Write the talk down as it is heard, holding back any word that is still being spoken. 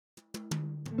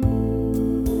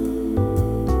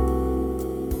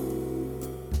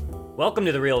Welcome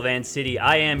to The Real Van City.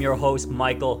 I am your host,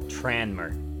 Michael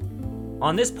Tranmer.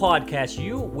 On this podcast,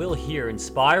 you will hear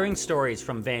inspiring stories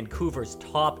from Vancouver's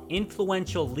top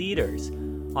influential leaders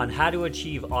on how to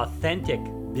achieve authentic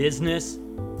business,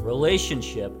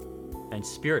 relationship, and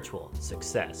spiritual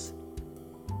success.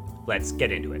 Let's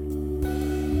get into it.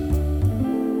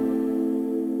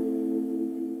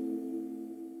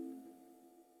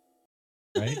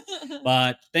 Right?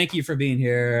 But thank you for being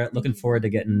here. Looking forward to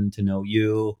getting to know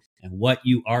you and what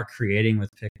you are creating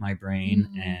with Pick My Brain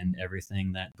and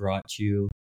everything that brought you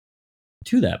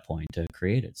to that point to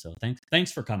create it. So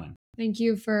thanks for coming. Thank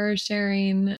you for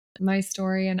sharing my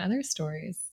story and other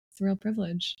stories. It's a real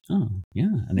privilege. Oh,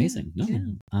 yeah. Amazing. Yeah.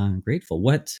 I'm grateful.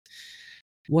 What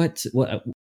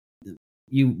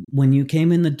you, when you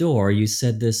came in the door, you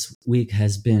said this week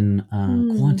has been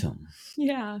quantum.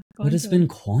 Yeah. What has been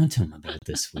quantum about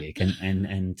this week?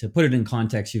 And to put it in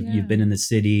context, you've been in the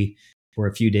city for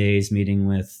a few days meeting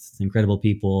with incredible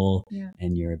people,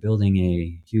 and you're building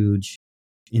a huge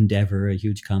endeavor, a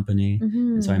huge company.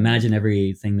 And so I imagine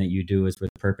everything that you do is with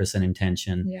purpose and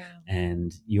intention. Yeah.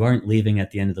 And you aren't leaving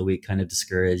at the end of the week kind of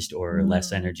discouraged or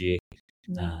less energy.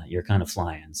 No. You're kind of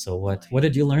flying. So what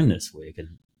did you learn this week?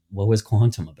 And what was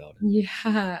quantum about it?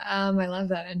 Yeah, I love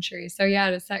that entry. So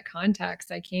to set context,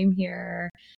 I came here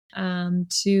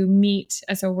to meet.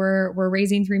 So we're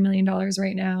raising $3 million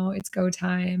right now. It's go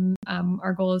time.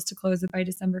 Our goal is to close it by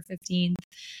December 15th.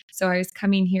 So I was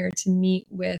coming here to meet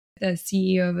with the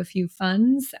CEO of a few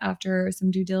funds after some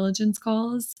due diligence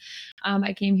calls.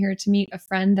 I came here to meet a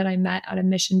friend that I met at a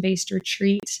mission-based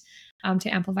retreat to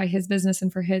amplify his business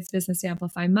and for his business to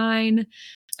amplify mine.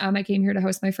 I came here to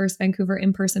host my first Vancouver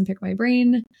in-person Pick My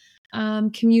Brain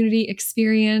community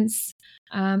experience.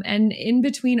 And in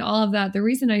between all of that, the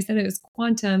reason I said it was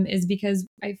quantum is because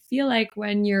I feel like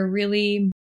when you're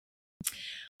really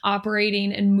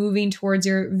operating and moving towards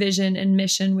your vision and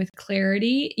mission with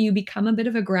clarity, you become a bit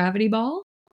of a gravity ball.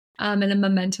 And a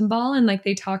momentum ball. And like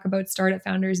they talk about startup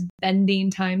founders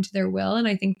bending time to their will. And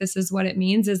I think this is what it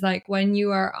means is like when you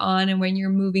are on and when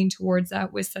you're moving towards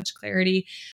that with such clarity,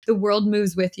 the world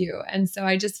moves with you. And so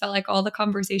I just felt like all the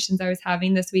conversations I was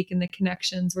having this week and the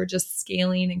connections were just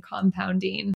scaling and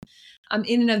compounding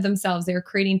in and of themselves. They were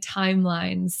creating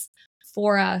timelines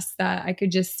for us that I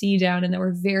could just see down and that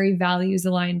were very values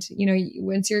aligned. You know,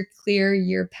 once you're clear,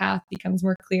 your path becomes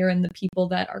more clear, and the people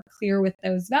that are clear with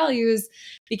those values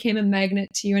became a magnet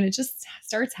to you, and it just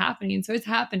starts happening. So it's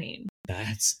happening.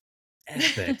 That's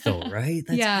epic though, right?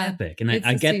 That's epic. And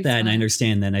I get that. And I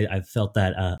understand that. I've felt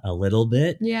that a little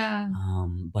bit. Yeah.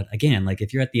 But again, like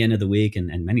if you're at the end of the week and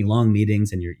many long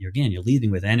meetings and you're leaving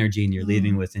with energy and you're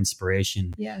leaving with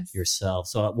inspiration yourself.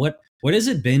 So what has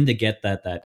it been to get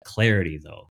that clarity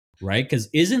though? Right? Because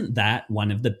isn't that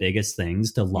one of the biggest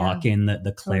things to lock in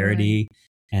the clarity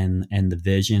and the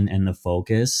vision and the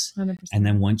focus? 100%. And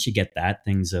then once you get that,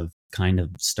 things have kind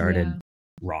of started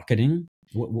rocketing.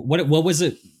 What was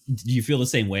it? Do you feel the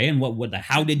same way? And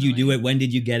how did you do it? When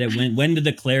did you get it? When did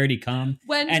the clarity come?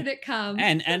 When did it come?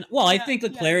 And I think the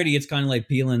clarity, it's kind of like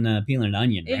peeling an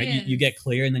onion, right? You get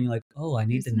clear and then you're like, oh, I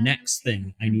need the next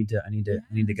thing. I need to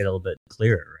get a little bit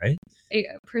clearer, right?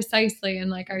 Precisely.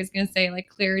 And like I was going to say, like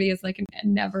clarity is like a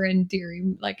never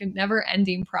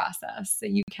ending process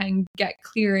that you can get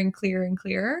clearer and clearer and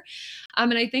clearer.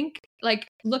 And I think like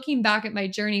looking back at my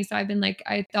journey, so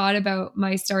I thought about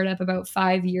my startup about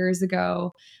 5 years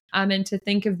ago. And to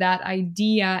think of that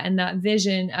idea and that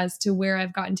vision as to where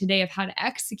I've gotten today of how to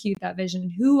execute that vision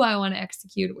and who I want to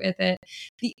execute with it.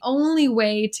 The only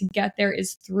way to get there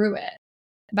is through it.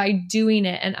 By doing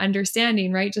it and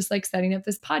understanding, right? Just like setting up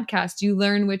this podcast, you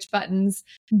learn which buttons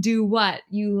do what,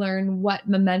 you learn what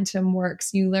momentum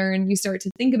works, you start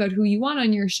to think about who you want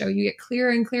on your show, you get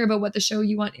clearer and clearer about what the show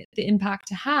you want the impact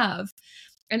to have.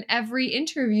 And every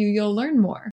interview, you'll learn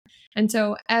more. And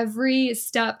so every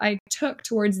step I took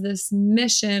towards this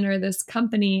mission or this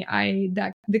company,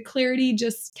 the clarity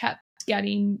just kept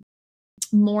getting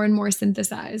more and more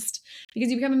synthesized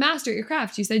because you become a master at your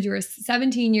craft. You said you were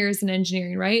 17 years in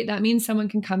engineering, right? That means someone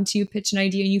can come to you, pitch an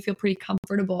idea, and you feel pretty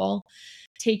comfortable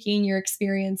taking your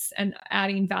experience and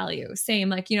adding value. Same,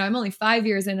 like, I'm only 5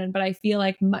 years in, but I feel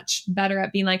like much better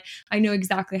at being like, I know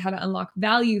exactly how to unlock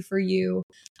value for you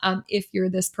if you're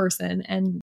this person.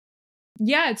 And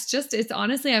it's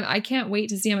honestly, I can't wait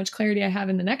to see how much clarity I have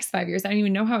in the next 5 years. I don't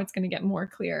even know how it's going to get more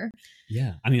clear.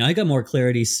 Yeah. I mean, I got more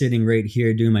clarity sitting right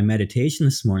here doing my meditation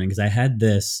this morning because I had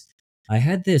this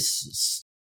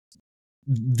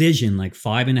vision like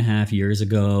 5.5 years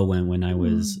ago when I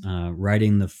was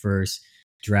writing the first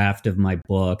draft of my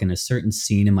book and a certain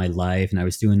scene in my life. And I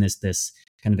was doing this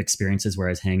kind of experiences where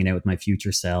I was hanging out with my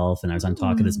future self and I was on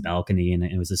top of this balcony and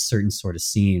it was a certain sort of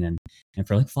scene. And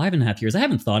for like 5.5 years, I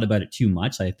haven't thought about it too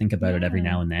much. I think about it every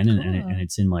now and then and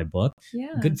it's in my book.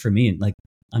 Yeah. Good for me. Like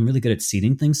I'm really good at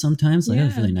seeing things sometimes. Like that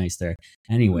was really nice there.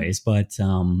 Anyways, but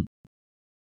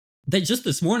just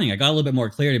this morning, I got a little bit more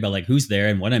clarity about like who's there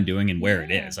and what I'm doing and where it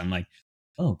is. I'm like,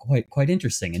 oh, quite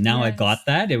interesting. And now I got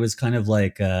that. It was kind of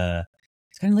like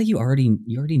it's kind of like you already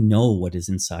know what is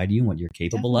inside you and what you're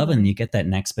capable of, and you get that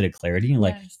next bit of clarity. And you're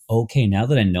like, okay, now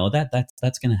that I know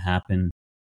that's going to happen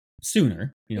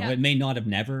sooner. It may not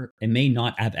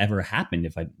have ever happened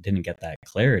if I didn't get that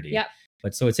clarity. Yeah.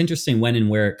 But so it's interesting when and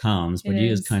where it comes, but you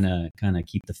just kind of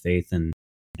keep the faith and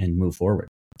move forward.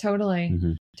 Totally.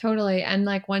 Mm-hmm. Totally. And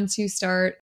like once you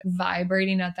start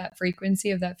vibrating at that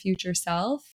frequency of that future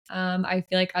self, I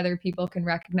feel like other people can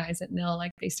recognize it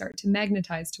and they start to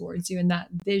magnetize towards you, and that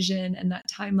vision and that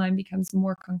timeline becomes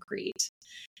more concrete.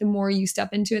 The more you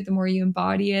step into it, the more you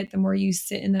embody it, the more you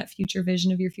sit in that future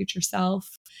vision of your future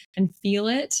self and feel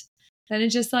it, then it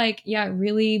just it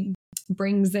really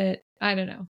brings it. I don't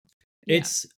know.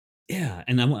 It's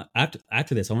and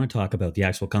after this, I want to talk about the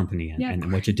actual company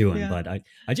and what you're doing. Yeah. But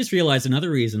I just realized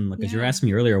another reason, because you asked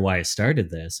me earlier why I started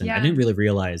this, and I didn't really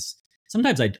realize.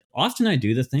 Sometimes I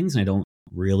do the things and I don't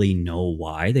really know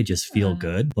why. They just feel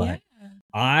good. But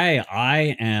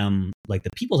I am like the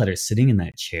people that are sitting in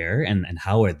that chair and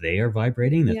how they are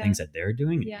vibrating, the things that they're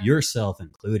doing, yourself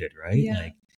included, right? Yeah.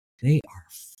 Like they are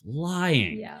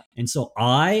flying. Yeah. And so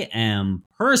I am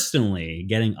personally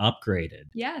getting upgraded.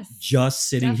 Yes. Just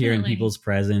sitting here in people's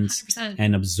presence 100%.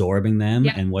 And absorbing them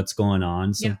and what's going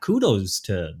on. So kudos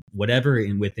to whatever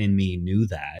within me knew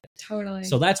that. Totally.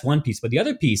 So that's one piece. But the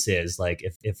other piece is like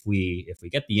if we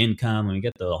get the income and we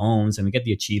get the homes and we get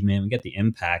the achievement, we get the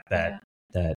impact that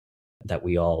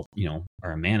we all,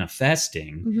 are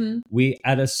manifesting, we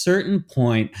at a certain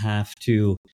point have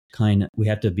to we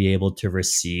have to be able to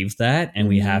receive that, and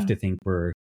we have to think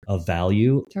we're of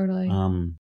value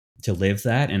to live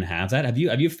that and have that. Have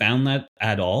you found that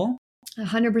at all?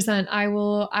 100%.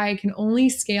 I can only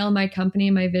scale my company,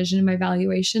 my vision, and my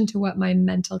valuation to what my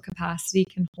mental capacity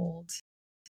can hold.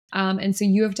 And so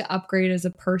you have to upgrade as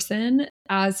a person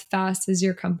as fast as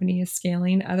your company is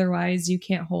scaling. Otherwise you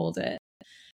can't hold it.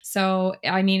 So,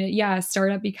 I mean,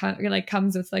 startup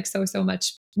comes with so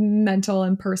much mental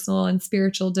and personal and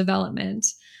spiritual development.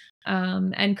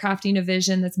 And crafting a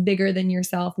vision that's bigger than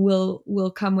yourself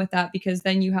will come with that, because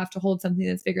then you have to hold something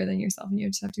that's bigger than yourself and you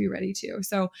just have to be ready to.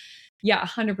 So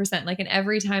 100%. And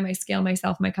every time I scale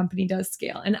myself, my company does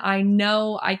scale. And I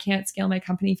know I can't scale my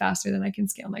company faster than I can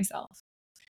scale myself.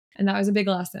 And that was a big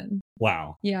lesson.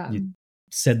 Wow. Yeah. You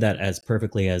said that as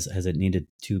perfectly as it needed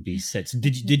to be said. So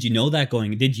did you know that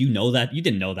did you know that? You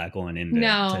didn't know that going into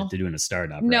to doing a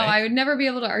startup, right? No, I would never be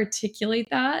able to articulate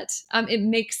that. It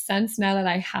makes sense now that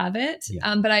I have it.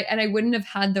 Yeah. But I wouldn't have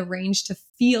had the range to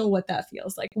feel what that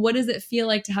feels like. What does it feel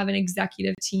like to have an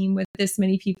executive team with this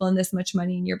many people and this much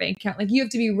money in your bank account? Like you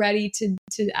have to be ready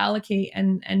to allocate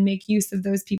and make use of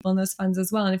those people and those funds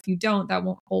as well. And if you don't, that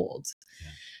won't hold.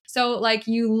 Yeah. So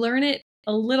you learn it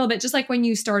a little bit, just like when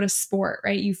you start a sport,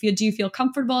 right? Do you feel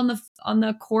comfortable on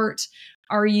the court?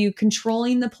 Are you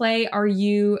controlling the play? Are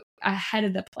you ahead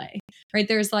of the play, right?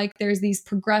 There's these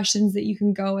progressions that you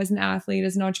can go as an athlete,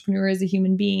 as an entrepreneur, as a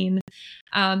human being.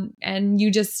 And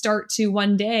you just start to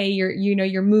one day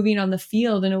you're moving on the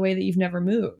field in a way that you've never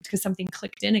moved because something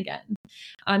clicked in again.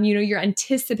 You're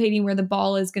anticipating where the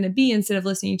ball is going to be instead of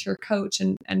listening to your coach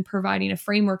and providing a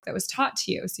framework that was taught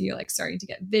to you. So you're starting to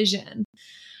get vision.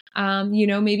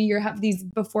 Maybe you have these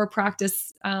before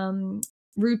practice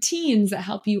routines that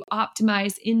help you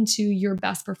optimize into your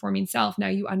best performing self. Now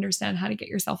you understand how to get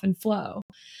yourself in flow.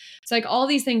 So all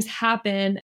these things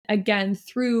happen again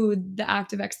through the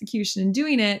act of execution and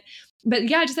doing it. But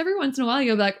just every once in a while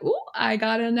you'll be like, "Oh, I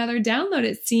got another download.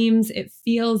 It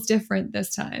feels different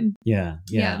this time." Yeah.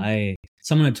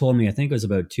 Someone had told me, I think it was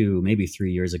about 2, maybe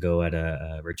 3 years ago at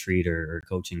a retreat or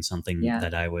coaching something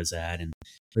that I was at. And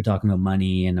we're talking about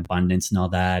money and abundance and all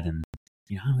that. And,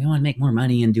 we want to make more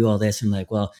money and do all this. And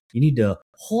well, you need to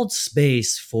hold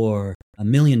space for $1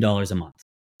 million a month.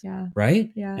 Yeah.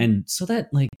 Right. Yeah. And so that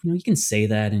you can say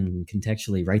that and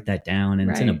contextually write that down and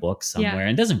it's in a book somewhere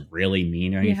and it doesn't really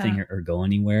mean anything or go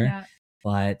anywhere. Yeah.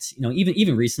 But,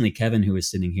 even recently, Kevin, who was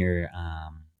sitting here,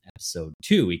 episode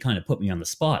 2, he kind of put me on the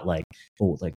spot,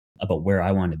 about where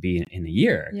I wanted to be in a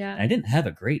year. Yeah. And I didn't have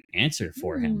a great answer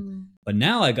for him, but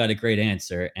now I got a great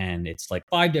answer, and it's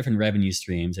 5 different revenue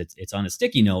streams. It's on a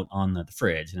sticky note on the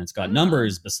fridge, and it's got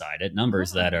numbers beside it,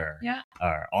 that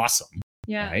are awesome.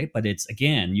 Yeah. Right. But it's,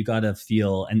 again, you got to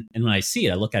feel, and when I see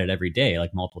it, I look at it every day,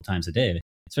 like multiple times a day,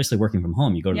 especially working from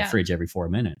home. You go to the fridge every 4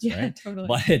 minutes, Yeah, right? totally.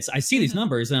 But I see these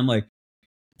numbers and I'm like,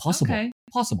 possible,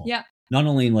 possible. Yeah. Not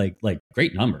only like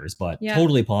great numbers, but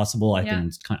totally possible. I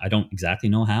don't exactly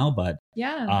know how, but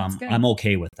that's good. I'm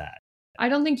okay with that. I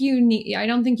don't think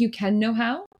you can know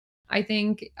how. I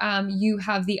think you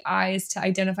have the eyes to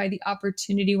identify the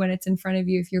opportunity when it's in front of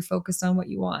you if you're focused on what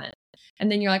you want.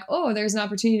 And then you're like, oh, there's an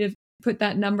opportunity to put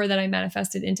that number that I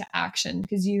manifested into action,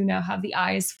 because you now have the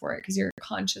eyes for it because you're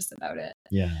conscious about it.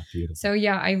 Yeah, beautiful. So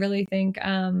yeah, I really think,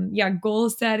 goal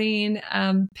setting,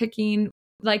 picking,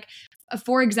 like,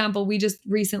 for example, we just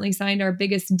recently signed our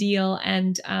biggest deal,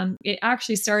 and it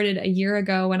actually started a year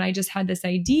ago when I just had this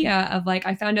idea of, like,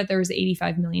 I found out there was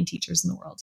 85 million teachers in the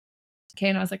world. Okay.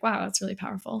 And I was like, wow, that's really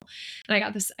powerful. And I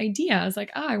got this idea. I was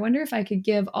like, I wonder if I could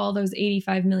give all those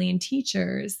 85 million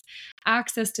teachers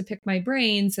access to Pick My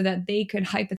Brain so that they could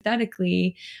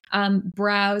hypothetically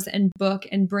browse and book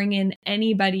and bring in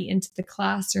anybody into the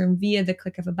classroom via the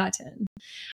click of a button.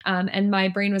 And my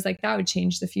brain was like, that would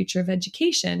change the future of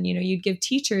education. You know, you'd give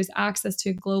teachers access to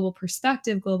a global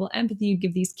perspective, global empathy. You'd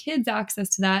give these kids access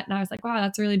to that. And I was like, wow,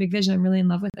 that's a really big vision. I'm really in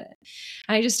love with it.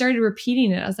 And I just started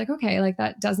repeating it. I was like, okay, like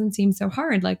that doesn't seem so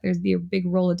hard. Like there's be a big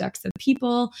Rolodex of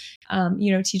people.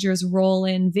 Teachers roll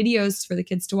in videos for the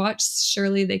kids to watch.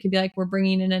 Surely they could be like, we're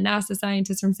bringing in a NASA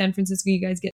scientist from San Francisco. You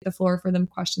guys get the floor for them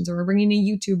questions, or we're bringing a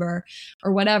YouTuber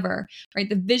or whatever, right?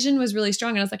 The vision was really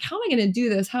strong. And I was like, how am I going to do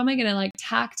this? How am I going to like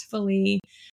tactfully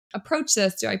approach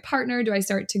this? Do I partner? Do I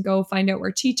start to go find out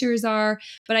where teachers are?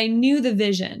 But I knew the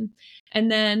vision.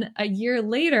 And then a year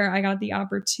later, I got the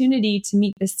opportunity to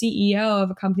meet the CEO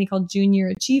of a company called Junior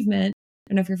Achievement.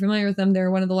 I don't know if you're familiar with them.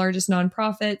 They're one of the largest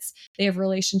nonprofits. They have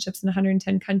relationships in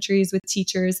 110 countries with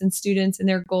teachers and students, and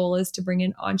their goal is to bring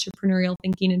in entrepreneurial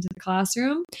thinking into the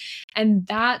classroom. And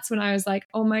that's when I was like,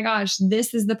 oh my gosh,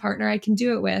 this is the partner I can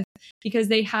do it with, because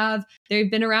they've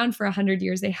been around for 100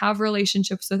 years. They have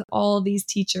relationships with all these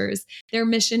teachers. Their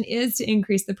mission is to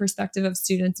increase the perspective of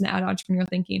students and add entrepreneurial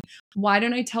thinking. Why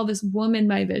don't I tell this woman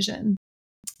my vision?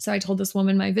 So I told this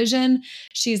woman my vision.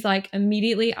 She's like,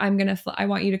 immediately, I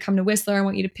want you to come to Whistler. I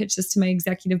want you to pitch this to my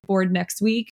executive board next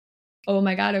week. Oh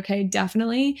my God. Okay,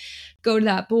 definitely. Go to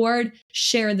that board,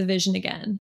 share the vision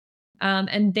again.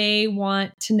 And they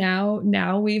want to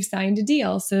now we've signed a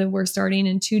deal. So we're starting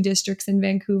in 2 districts in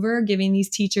Vancouver, giving these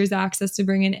teachers access to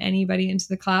bring in anybody into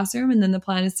the classroom. And then the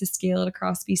plan is to scale it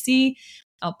across BC,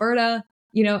 Alberta,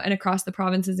 and across the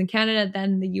provinces in Canada,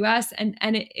 then the US. And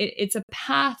it's a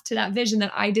path to that vision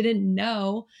that I didn't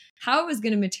know how it was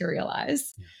going to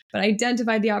materialize, but I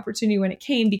identified the opportunity when it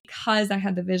came because I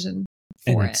had the vision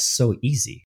for it. And it's so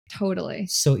easy. Totally.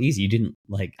 So easy. You didn't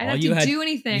like, I didn't have to do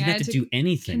anything. You didn't have to do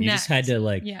anything. Connect. You just had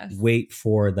to wait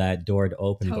for that door to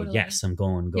open and go, yes, I'm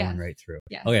going right through.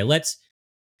 Yes. Okay,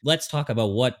 let's talk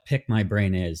about what Pick My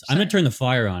Brain is. Sure. I'm going to turn the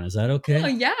fire on. Is that okay? Oh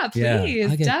yeah,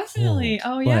 please. Yeah, definitely.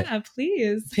 Cold, oh yeah,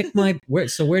 please.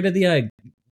 Where did the,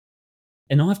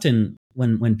 and often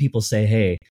when people say,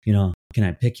 hey, can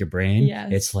I pick your brain? Yes.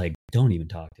 It's like, don't even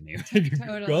talk to me.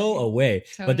 Totally. Go away.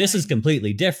 Totally. But this is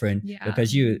completely different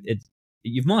because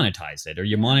you've monetized it, or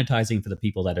you're monetizing for the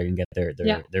people that are going to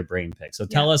get their brain picked. So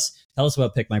tell us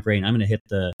about Pick My Brain. I'm going to hit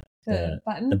the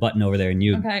button over there, and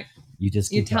you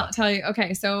just tell you.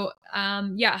 Okay. So,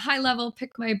 high level,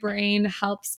 Pick My Brain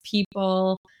helps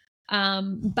people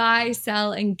buy,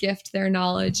 sell, and gift their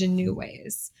knowledge in new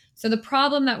ways. So the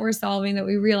problem that we're solving, that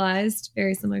we realized,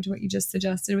 very similar to what you just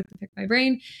suggested with the Pick My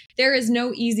Brain, there is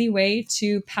no easy way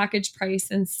to package,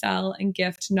 price, and sell and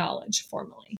gift knowledge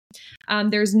formally.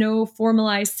 There's no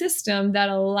formalized system that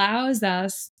allows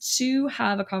us to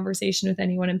have a conversation with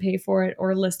anyone and pay for it,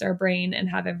 or list our brain and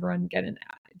have everyone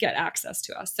get access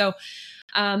to us. So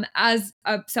as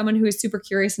someone who is super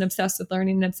curious and obsessed with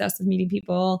learning and obsessed with meeting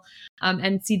people,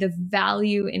 and see the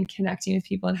value in connecting with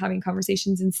people and having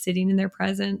conversations and sitting in their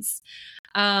presence,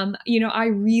 I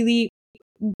really,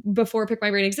 before Pick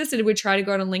My Brain existed, would try to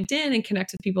go out on LinkedIn and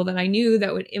connect with people that I knew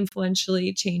that would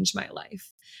influentially change my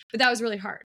life. But that was really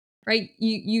hard. Right?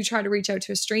 You try to reach out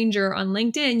to a stranger on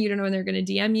LinkedIn, you don't know when they're going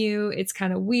to DM you. It's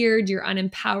kind of weird. You're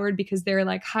unempowered because they're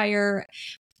like higher,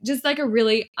 just like a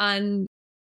really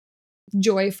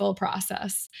unjoyful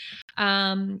process.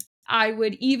 I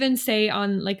would even say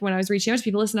on, like, when I was reaching out to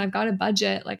people, listen, I've got a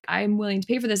budget, like I'm willing to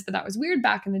pay for this, but that was weird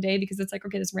back in the day because it's like,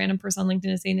 okay, this random person on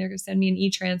LinkedIn is saying they're going to send me an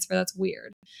e-transfer. That's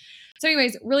weird. So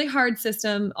anyways, really hard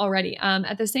system already.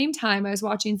 At the same time, I was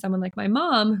watching someone like my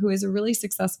mom, who is a really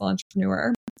successful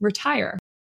entrepreneur, retire.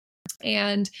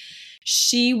 And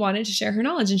she wanted to share her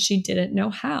knowledge and she didn't know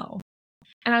how.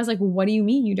 And I was like, what do you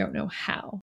mean you don't know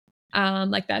how?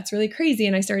 Like, that's really crazy.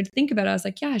 And I started to think about it. I was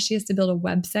like, yeah, she has to build a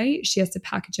website. She has to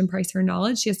package and price her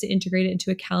knowledge. She has to integrate it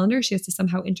into a calendar. She has to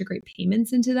somehow integrate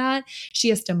payments into that. She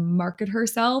has to market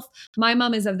herself. My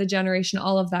mom is of the generation,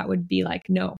 all of that would be like,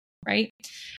 no, right?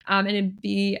 And it'd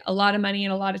be a lot of money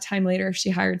and a lot of time later if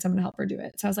she hired someone to help her do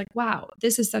it. So I was like, wow,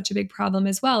 this is such a big problem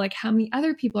as well. Like, how many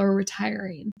other people are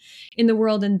retiring in the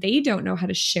world and they don't know how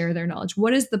to share their knowledge?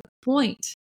 What is the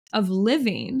point of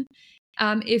living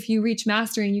if you reach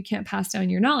mastery and you can't pass down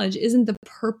your knowledge? Isn't the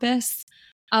purpose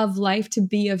of life to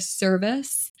be of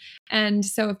service? And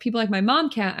so if people like my mom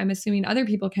can't, I'm assuming other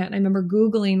people can't. And I remember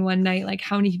Googling one night, like,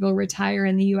 how many people retire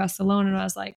in the US alone? And I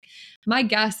was like, my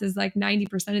guess is like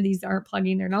 90% of these aren't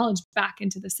plugging their knowledge back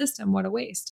into the system. What a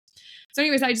waste. So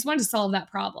anyways, I just wanted to solve that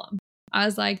problem. I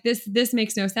was like, this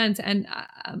makes no sense. And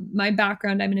my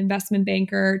background, I'm an investment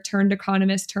banker, turned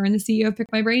economist, turned the CEO of Pick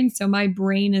My Brain. So my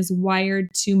brain is wired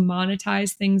to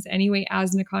monetize things anyway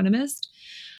as an economist.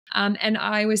 And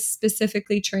I was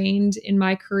specifically trained in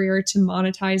my career to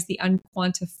monetize the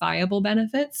unquantifiable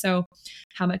benefits. So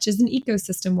how much is an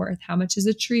ecosystem worth? How much is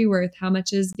a tree worth? How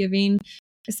much is giving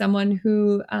someone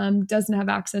who doesn't have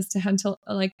access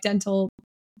to dental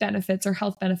benefits or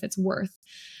health benefits worth?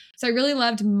 So I really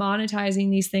loved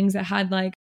monetizing these things that had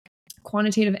like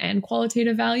quantitative and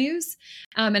qualitative values.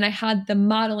 And I had the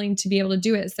modeling to be able to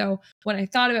do it. So when I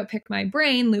thought about Pick My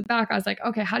Brain, loop back, I was like,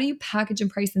 okay, how do you package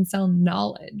and price and sell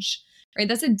knowledge? Right?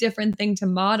 That's a different thing to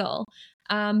model.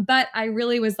 But I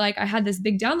really was like, I had this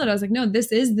big download. I was like, no,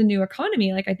 this is the new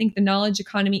economy. Like, I think the knowledge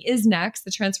economy is next.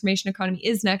 The transformation economy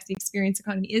is next. The experience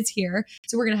economy is here.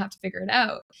 So we're going to have to figure it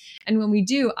out. And when we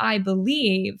do, I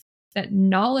believe that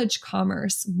knowledge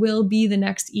commerce will be the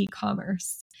next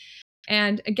e-commerce.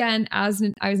 And again, I was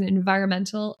an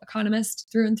environmental economist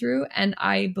through and through, and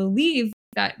I believe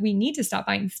that we need to stop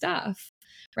buying stuff,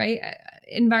 right?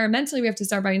 Environmentally, we have to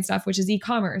start buying stuff, which is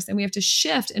e-commerce, and we have to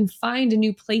shift and find a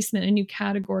new placement, a new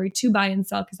category to buy and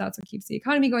sell, because that's what keeps the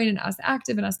economy going and us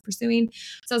active and us pursuing.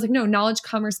 So I was like, no, knowledge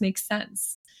commerce makes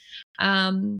sense.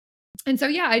 And so,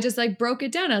 yeah, I just like broke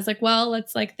it down. I was like, well,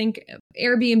 let's like think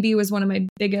Airbnb was one of my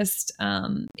biggest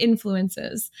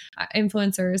influencers.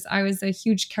 I was a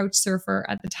huge couch surfer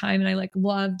at the time, and I like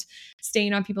loved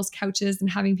staying on people's couches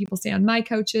and having people stay on my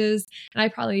couches. And I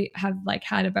probably have like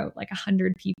had about like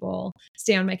 100 people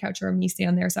stay on my couch or me stay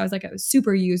on there. So I was like a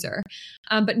super user.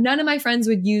 But none of my friends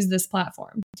would use this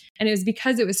platform. And it was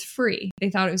because it was free.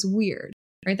 They thought it was weird.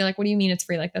 Right? They're like, what do you mean it's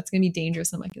free? Like, that's going to be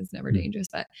dangerous. I'm like, it's never dangerous.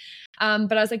 But I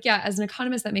was like, yeah, as an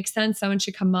economist, that makes sense. Someone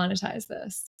should come monetize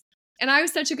this. And I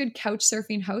was such a good couch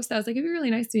surfing host that I was like, it'd be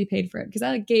really nice to be paid for it, because I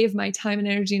like gave my time and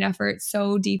energy and effort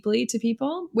so deeply to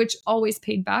people, which always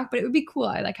paid back, but it would be cool.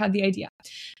 I like had the idea.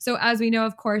 So as we know,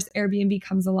 of course, Airbnb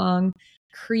comes along,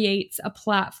 creates a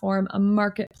platform, a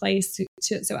marketplace.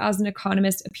 So as an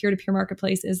economist, a peer-to-peer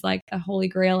marketplace is like the holy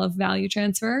grail of value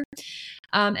transfer.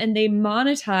 And they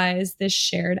monetize this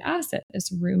shared asset,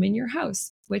 this room in your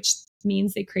house, which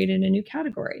means they created a new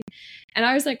category. And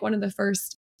I was like one of the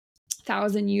first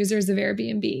 1,000 users of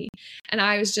Airbnb. And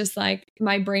I was just like,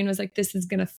 my brain was like, this is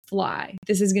going to fly.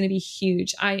 This is going to be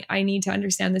huge. I need to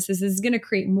understand this. This is going to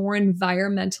create more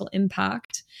environmental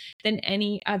impact than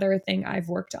any other thing I've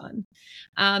worked on.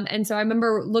 And so I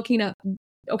remember looking up,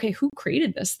 okay, who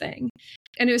created this thing?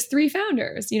 And it was 3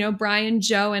 founders, Brian,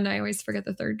 Joe, and I always forget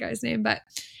the third guy's name, but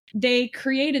they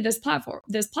created this platform,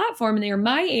 and they were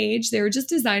my age. They were just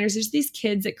designers. There's these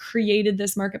kids that created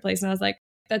this marketplace. And I was like,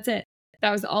 that's it.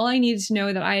 That was all I needed to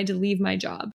know, that I had to leave my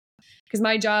job, because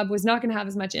my job was not going to have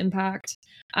as much impact.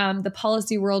 The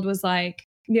policy world was like,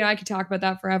 I could talk about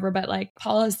that forever, but like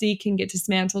policy can get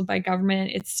dismantled by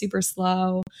government. It's super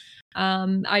slow.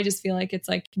 I just feel like it's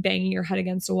like banging your head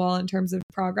against a wall in terms of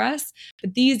progress.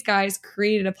 But these guys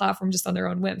created a platform just on their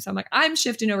own whim. So I'm like, I'm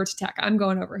shifting over to tech. I'm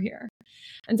going over here.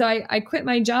 And so I quit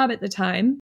my job at the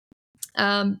time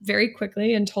very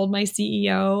quickly and told my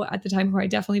CEO at the time, who I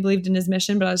definitely believed in his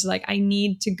mission, but I was like, I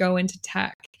need to go into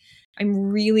tech. I'm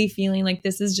really feeling like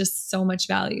this is just so much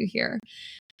value here.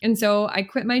 And so I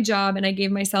quit my job and I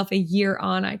gave myself a year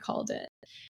on, I called it.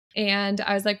 And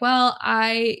I was like, well,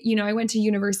 I went to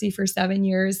university for 7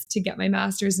 years to get my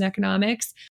master's in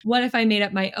economics. What if I made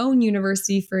up my own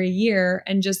university for a year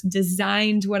and just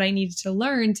designed what I needed to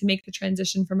learn to make the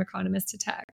transition from economist to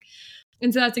tech?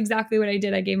 And so that's exactly what I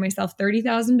did. I gave myself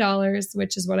 $30,000,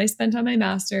 which is what I spent on my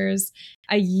master's,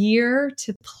 a year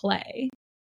to play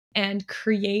and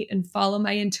create and follow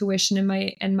my intuition and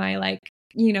my like,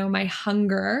 my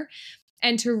hunger.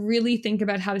 and to really think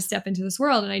about how to step into this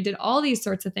world. And I did all these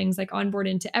sorts of things, like onboard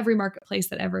into every marketplace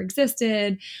that ever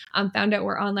existed, found out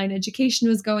where online education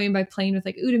was going by playing with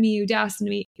like Udemy,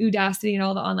 Udacity, and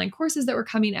all the online courses that were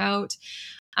coming out.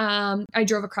 I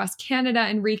drove across Canada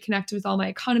and reconnected with all my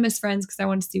economist friends because I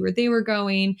wanted to see where they were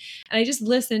going. And I just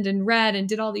listened and read and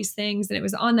did all these things. And it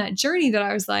was on that journey that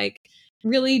I was like,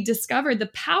 really discovered the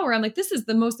power. I'm like, this is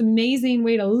the most amazing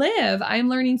way to live. I'm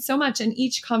learning so much. And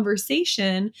each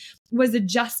conversation was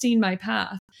adjusting my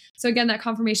path. So again, that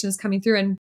confirmation is coming through.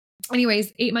 And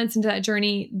anyways, 8 months into that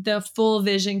journey, the full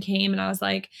vision came and I was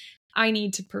like, I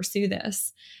need to pursue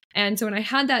this. And so when I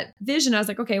had that vision, I was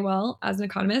like, okay, well, as an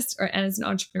economist or as an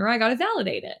entrepreneur, I got to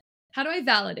validate it. How do I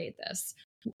validate this?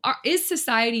 Is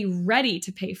society ready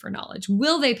to pay for knowledge?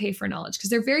 Will they pay for knowledge?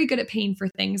 Because they're very good at paying for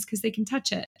things because they can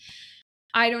touch it.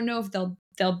 I don't know if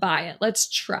they'll buy it. Let's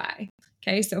try.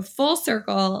 Okay. So full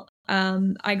circle.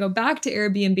 I go back to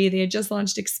Airbnb. They had just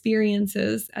launched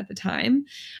experiences at the time,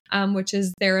 which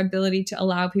is their ability to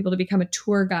allow people to become a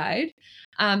tour guide.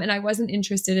 And I wasn't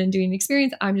interested in doing an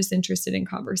experience. I'm just interested in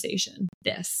conversation.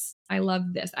 I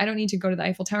love this. I don't need to go to the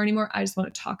Eiffel Tower anymore. I just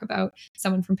want to talk about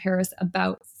someone from Paris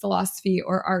about philosophy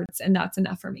or arts. And that's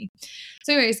enough for me.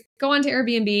 So anyways, go on to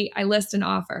Airbnb. I list an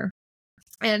offer.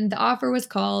 And the offer was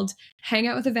called Hang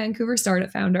Out with a Vancouver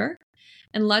Startup Founder.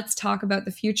 And let's talk about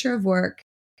the future of work,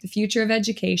 the future of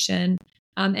education,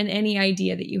 and any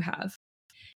idea that you have.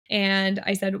 And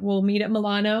I said, we'll meet at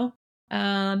Milano,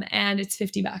 and it's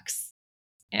 $50.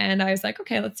 And I was like,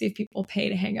 okay, let's see if people pay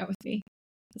to hang out with me.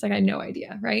 It's like, I had no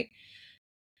idea, right?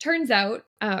 Turns out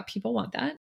people want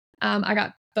that. I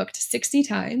got booked 60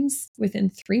 times within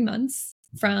 3 months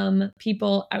from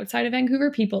people outside of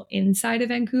Vancouver, people inside of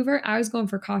Vancouver. I was going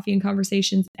for coffee and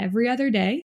conversations every other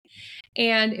day.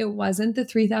 And it wasn't the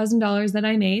 $3,000 that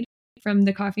I made from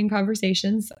the coffee and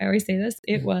conversations. I always say this.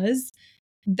 It was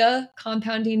the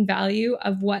compounding value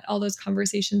of what all those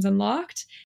conversations unlocked,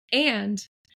 and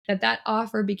that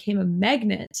offer became a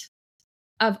magnet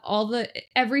of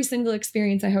every single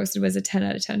experience I hosted was a 10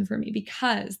 out of 10 for me,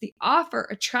 because the offer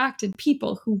attracted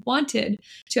people who wanted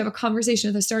to have a conversation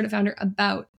with a startup founder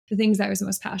about the things I was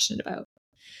most passionate about.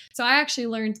 So I actually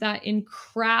learned that in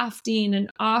crafting an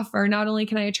offer, not only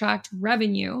can I attract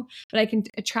revenue, but I can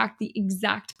attract the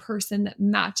exact person that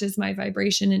matches my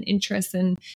vibration and interests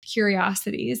and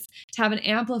curiosities to have an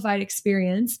amplified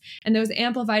experience. And those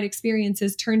amplified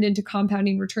experiences turned into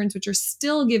compounding returns, which are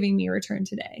still giving me a return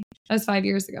today. That was 5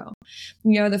 years ago.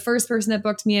 The first person that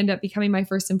booked me ended up becoming my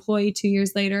first employee 2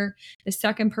 years later. The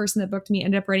second person that booked me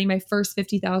ended up writing my first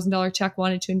 $50,000 check,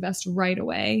 wanted to invest right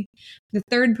away. The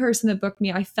third person that booked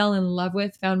me, I fell in love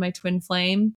with, found my twin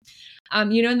flame.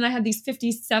 And then I had these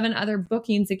 57 other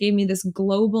bookings that gave me this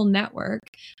global network,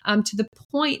 to the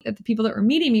point that the people that were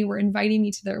meeting me were inviting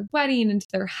me to their wedding and to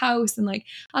their house. And I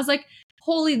was like,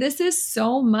 holy, this is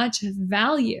so much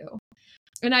value.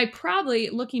 And I probably,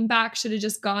 looking back, should have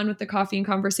just gone with the coffee and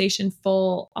conversation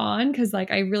full on. Cause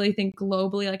I really think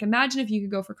globally, imagine if you could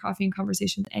go for coffee and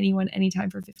conversation with anyone, anytime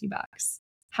for $50,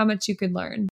 how much you could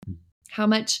learn, how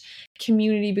much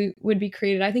community would be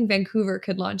created. I think Vancouver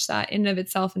could launch that in and of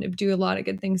itself, and it would do a lot of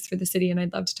good things for the city. And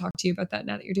I'd love to talk to you about that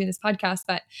now that you're doing this podcast.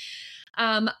 But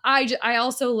I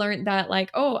also learned that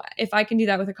if I can do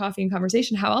that with a coffee and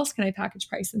conversation, how else can I package,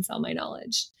 price, and sell my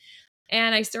knowledge?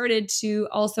 And I started to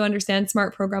also understand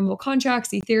smart programmable contracts,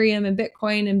 Ethereum and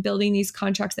Bitcoin, and building these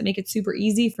contracts that make it super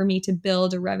easy for me to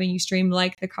build a revenue stream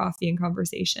like the coffee and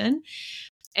conversation.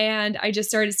 And I just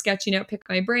started sketching out, pick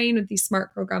my brain with these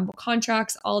smart programmable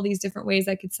contracts, all these different ways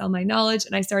I could sell my knowledge.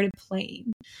 And I started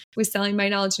playing with selling my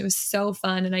knowledge. And it was so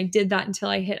fun. And I did that until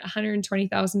I hit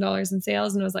 $120,000 in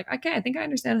sales. And I was like, okay, I think I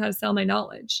understand how to sell my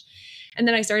knowledge. And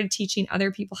then I started teaching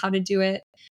other people how to do it.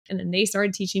 And then they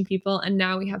started teaching people. And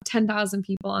now we have 10,000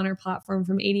 people on our platform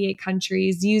from 88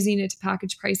 countries using it to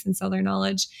package, price, and sell their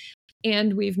knowledge.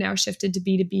 And we've now shifted to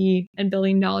B2B and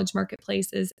building knowledge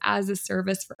marketplaces as a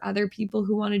service for other people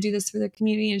who want to do this for their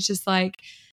community. It's just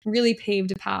really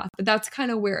paved a path. But that's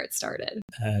kind of where it started.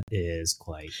 That is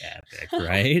quite epic,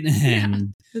 right? Yeah,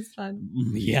 it's fun.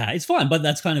 Yeah, it's fun. But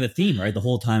that's kind of a theme, right? The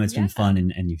whole time it's been fun.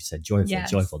 And you said joyful,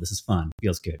 joyful. This is fun.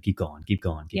 Feels good. Keep going.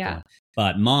 Going.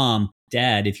 But mom,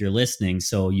 dad, if you're listening,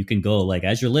 so you can go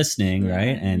as you're listening,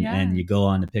 right? And you go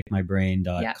on to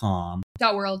pickmybrain.com.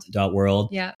 .world.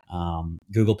 Yeah.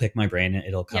 Google Pick My Brain,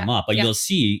 it'll come up. But you'll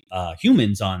see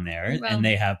humans on there, and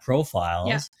they have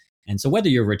profiles. And so whether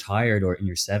you're retired or in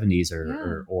your 70s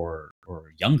Yeah. or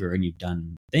younger and you've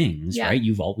done things, Yeah. right?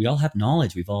 We all have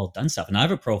knowledge. We've all done stuff. And I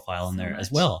have a profile in So there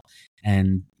as much. well.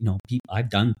 And, you know, I've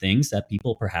done things that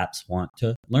people perhaps want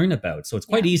to learn about. So it's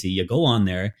quite easy. You go on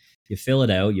there, you fill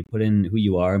it out, you put in who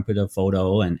you are and put a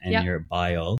photo and your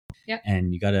bio.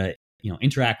 And you got to, you know,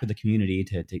 interact with the community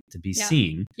to be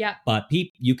seen. But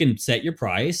you can set your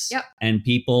price and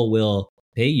people will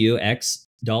pay you X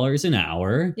dollars an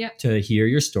hour to hear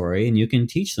your story, and you can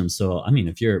teach them. So, I mean,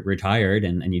 if you're retired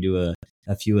and you do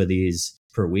a few of these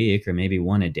per week or maybe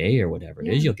one a day or whatever it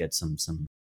is, you'll get some,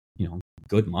 you know,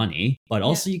 good money, but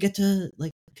also you get to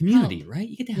like community, right?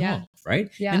 You get to help, right?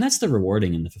 And that's the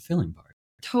rewarding and the fulfilling part.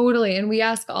 Totally. And we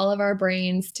ask all of our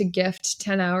brains to gift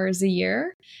 10 hours a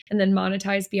year and then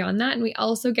monetize beyond that. And we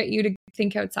also get you to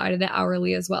think outside of the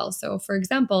hourly as well. So for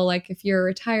example, like if you're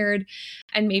retired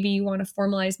and maybe you want to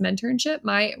formalize mentorship,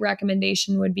 my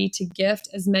recommendation would be to gift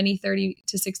as many 30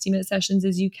 to 60-minute sessions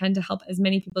as you can to help as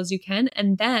many people as you can.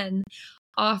 And then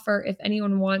offer, if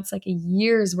anyone wants like a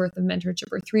year's worth of mentorship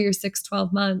or 3 or 6,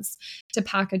 12 months, to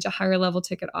package a higher level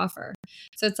ticket offer.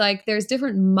 So it's like there's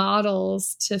different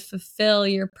models to fulfill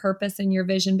your purpose and your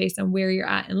vision based on where you're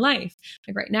at in life.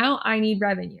 Like right now, I need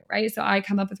revenue, right? So I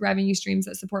come up with revenue streams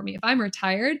that support me. If I'm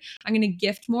retired, I'm going to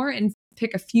gift more and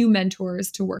pick a few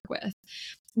mentors to work with.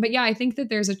 But yeah, I think that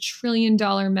there's a $1 trillion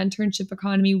mentorship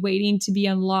economy waiting to be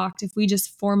unlocked if we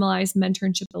just formalize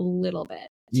mentorship a little bit.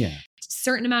 Yeah.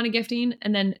 Certain amount of gifting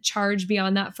and then charge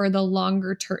beyond that for the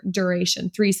longer duration,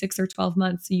 3, 6, or 12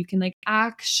 months. So you can like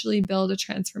actually build a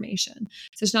transformation.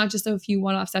 So it's not just a few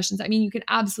one-off sessions. I mean, you can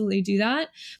absolutely do that,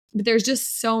 but there's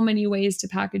just so many ways to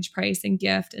package, price, and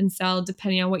gift and sell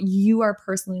depending on what you are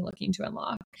personally looking to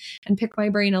unlock. And Pick My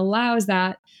Brain allows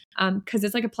that because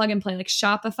it's like a plug and play. Like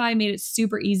Shopify made it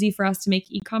super easy for us to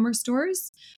make e-commerce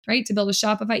stores, right? To build a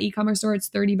Shopify e-commerce store, it's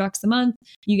 $30 a month.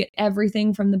 You get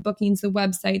everything from the bookings, the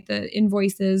website, the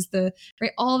invoices,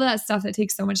 all of that stuff that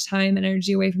takes so much time and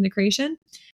energy away from the creation.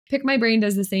 Pick My Brain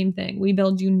does the same thing. We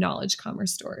build you knowledge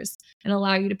commerce stores and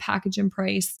allow you to package and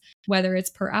price, whether it's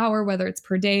per hour, whether it's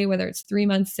per day, whether it's 3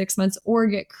 months, 6 months, or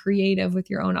get creative with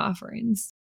your own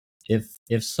offerings.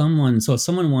 If someone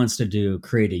wants to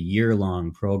create a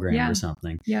year-long program or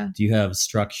something, do you have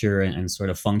structure and sort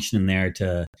of function in there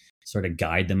to sort of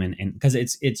guide them? And because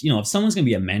it's you know, if someone's going to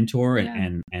be a mentor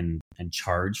and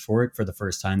charge for it for the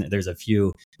first time, there's a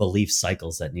few belief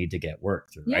cycles that need to get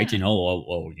worked through, right? You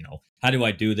know, you know, how do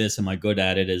I do this? Am I good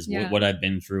at it? Is what I've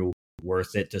been through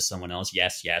worth it to someone else?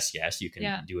 Yes, you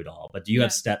can do it all. But do you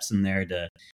have steps in there to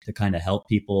kind of help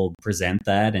people present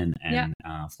that and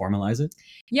formalize it?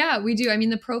 Yeah, we do. I mean,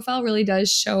 the profile really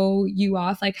does show you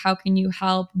off, like how can you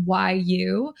help, why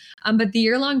you, but the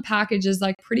year-long package is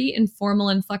like pretty informal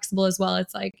and flexible as well.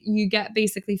 It's like you get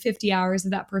basically 50 hours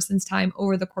of that person's time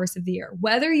over the course of the year,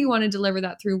 whether you want to deliver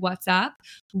that through WhatsApp,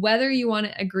 whether you want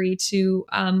to agree to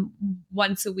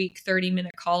once a week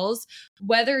 30-minute calls,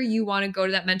 whether you want to go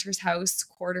to that mentor's house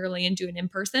quarterly and do an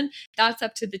in-person, that's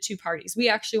up to the two parties. We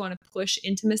actually want to push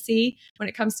intimacy when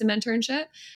it comes to mentorship,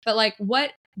 but like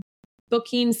what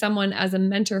booking someone as a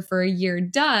mentor for a year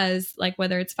does, like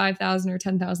whether it's $5,000 or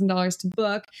 $10,000 to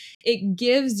book, it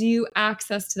gives you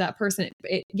access to that person.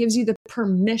 It gives you the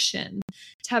permission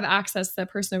to have access to that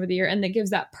person over the year. And that gives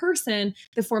that person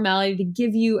the formality to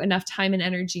give you enough time and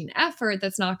energy and effort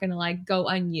that's not going to like go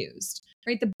unused,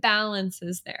 right? The balance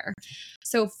is there.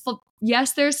 So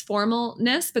yes, there's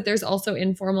formalness, but there's also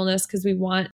informalness because we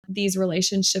want these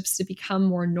relationships to become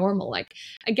more normal. Like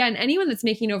again, anyone that's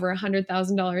making over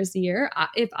 $100,000 a year,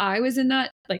 if I was in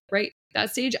that, like right that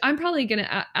stage, I'm probably going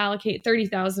to allocate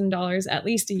 $30,000 at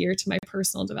least a year to my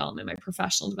personal development, my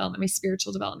professional development, my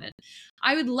spiritual development.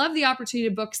 I would love the opportunity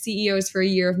to book CEOs for a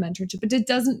year of mentorship, but it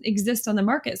doesn't exist on the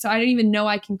market. So I don't even know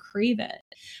I can crave it.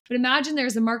 But imagine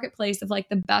there's a marketplace of like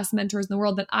the best mentors in the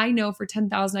world that I know for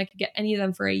 $10,000, I could get any of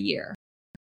them for a year.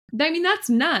 I mean, that's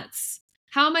nuts.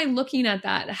 How am I looking at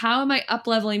that? How am I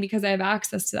up-leveling because I have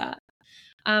access to that?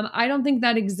 I don't think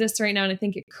that exists right now, and I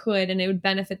think it could, and it would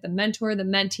benefit the mentor, the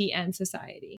mentee, and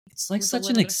society. It's like such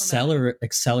an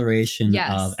acceleration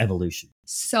of evolution.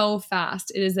 So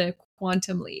fast. It is a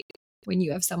quantum leap when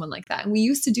you have someone like that. And we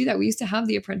used to do that. We used to have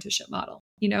the apprenticeship model,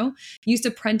 you know, you used to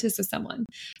apprentice with someone.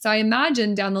 So I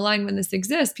imagine down the line when this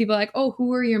exists, people are like, oh,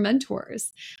 who are your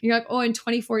mentors? And you're like, oh, in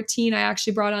 2014, I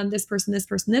actually brought on this person,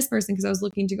 because I was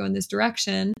looking to go in this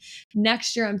direction.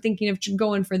 Next year, I'm thinking of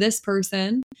going for this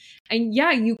person. And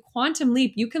yeah, you quantum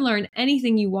leap. You can learn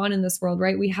anything you want in this world,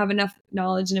 right? We have enough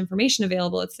knowledge and information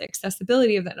available. It's the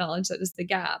accessibility of that knowledge that is the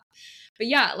gap. But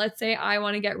yeah, let's say I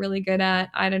want to get really good at,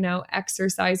 I don't know,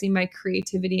 exercising my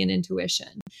creativity and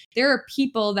intuition. There are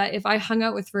people that if I hung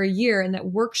out with for a year and that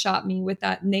workshop me with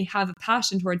that and they have a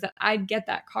passion towards that, I'd get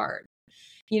that card.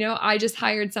 I just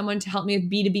hired someone to help me with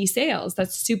B2B sales.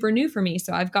 That's super new for me.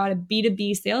 So I've got a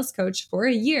B2B sales coach for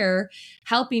a year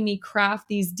helping me craft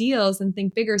these deals and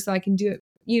think bigger so I can do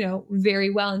it,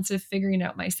 very well instead of figuring it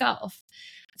out myself.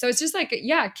 So it's just like,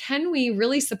 yeah, can we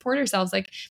really support ourselves?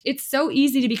 Like, it's so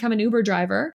easy to become an Uber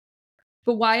driver,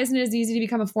 but why isn't it as easy to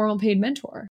become a formal paid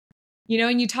mentor?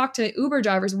 And you talk to Uber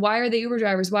drivers, why are they Uber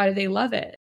drivers? Why do they love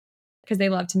it? Because they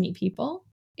love to meet people.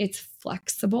 It's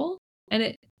flexible and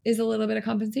it is a little bit of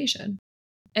compensation.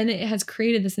 And it has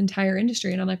created this entire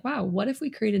industry. And I'm like, wow, what if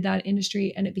we created that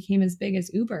industry and it became as big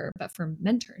as Uber, but for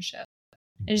mentorship?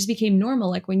 It just became normal.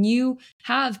 Like when you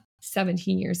have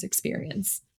 17 years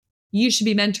experience, you should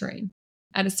be mentoring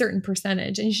at a certain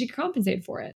percentage and you should compensate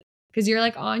for it because you're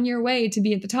like on your way to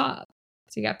be at the top.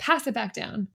 So you got to pass it back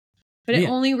down. But it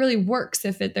only really works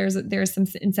if there's some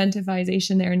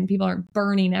incentivization there and people aren't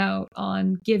burning out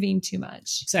on giving too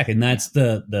much. Exactly. And that's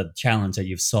the challenge that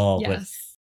you've solved with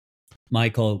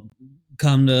Michael.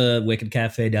 Come to Wicked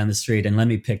Cafe down the street and let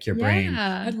me pick your brain.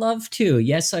 I'd love to.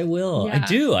 Yes, I will. Yeah.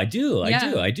 I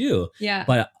do. Yeah.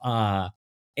 But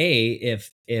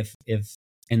if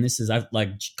and this is, I've like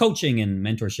coaching and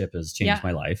mentorship has changed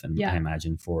my life, and I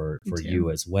imagine for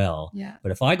you as well. Yeah.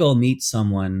 But if I go meet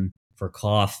someone for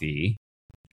coffee,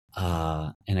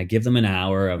 and I give them an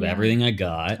hour of everything I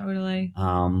got, totally.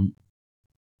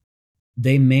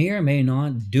 They may or may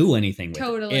not do anything with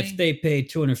totally. it. If they pay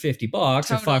 $250 or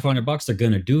 $500, they're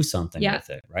going to do something with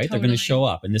it, right? Totally. They're going to show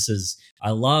up. And I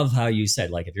love how you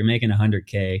said, like, if you're making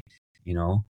 $100K,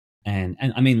 and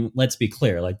I mean, let's be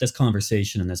clear, like this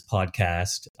conversation and this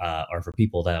podcast are for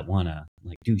people that want to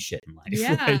like do shit in life.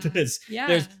 Yeah. Right? There's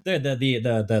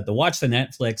the watch the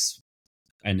Netflix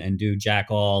and do jack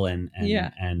all and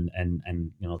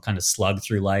kind of slug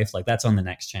through life, like that's on the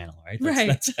next channel, right?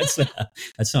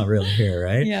 That's not really here,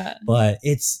 right? Yeah. But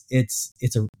it's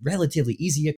a relatively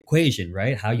easy equation,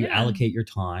 right? How you allocate your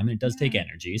time, and it does take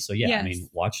energy. So I mean,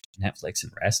 watch Netflix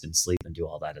and rest and sleep and do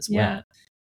all that as well.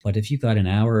 But if you got an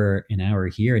hour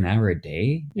here, an hour a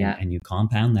day, and you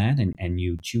compound that and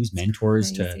you choose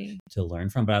mentors to learn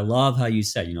from. But I love how you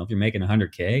said, if you're making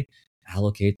 $100K,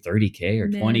 allocate $30K or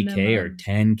 $20K or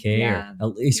 $10K or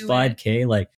at least $5K.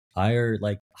 Like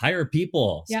hire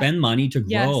people, spend money to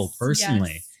grow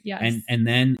personally. Yes. And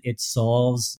then it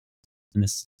solves, and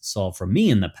this solved for me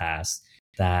in the past,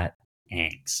 that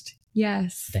angst.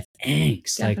 Yes. The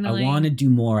angst. Definitely. Like I want to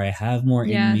do more. I have more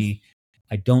in me.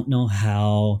 I don't know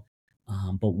how.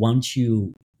 But once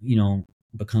you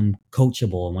become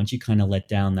coachable, and once you kind of let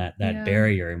down that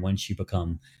barrier, and once you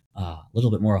become a little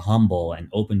bit more humble and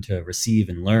open to receive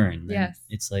and learn, then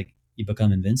it's like you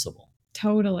become invincible.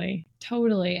 Totally.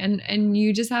 And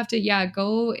you just have to,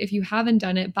 go, if you haven't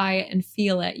done it, buy it and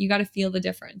feel it. You got to feel the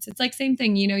difference. It's like same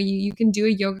thing, you can do a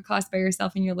yoga class by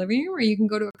yourself in your living room, or you can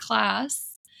go to a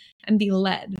class and be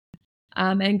led.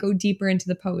 And go deeper into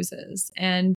the poses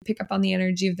and pick up on the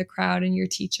energy of the crowd and your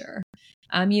teacher.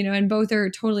 And both are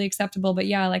totally acceptable, but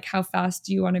like how fast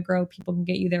do you want to grow? People can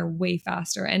get you there way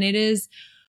faster. And it is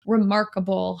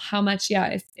remarkable how much,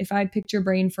 if I picked your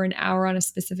brain for an hour on a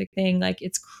specific thing, like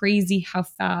it's crazy how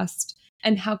fast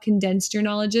and how condensed your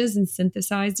knowledge is and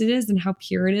synthesized it is and how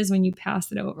pure it is when you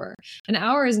pass it over. An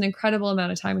hour is an incredible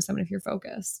amount of time with someone if you're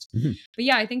focused. Mm-hmm. But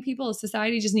I think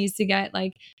society just needs to get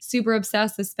like super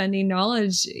obsessed with spending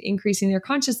knowledge, increasing their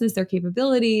consciousness, their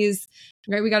capabilities,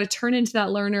 right? We got to turn into that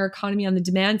learner economy on the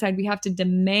demand side. We have to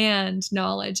demand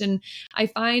knowledge. And I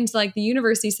find like the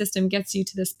university system gets you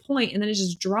to this point and then it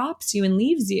just drops you and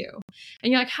leaves you.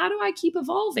 And you're like, how do I keep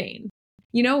evolving?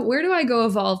 Where do I go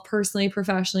evolve personally,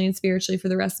 professionally, and spiritually for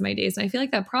the rest of my days? And I feel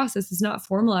like that process is not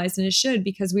formalized, and it should,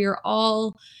 because we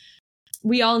all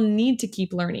need to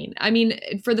keep learning. I mean,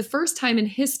 for the first time in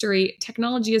history,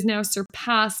 technology has now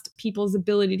surpassed people's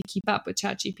ability to keep up with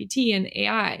ChatGPT and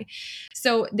AI.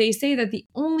 So they say that the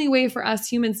only way for us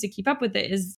humans to keep up with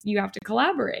it is you have to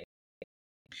collaborate.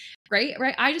 Right.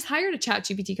 I just hired a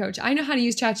ChatGPT coach. I know how to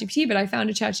use ChatGPT, but I found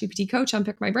a ChatGPT coach on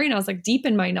Pick My Brain. I was like deep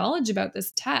in my knowledge about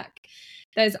this tech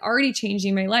that is already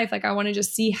changing my life. Like I want to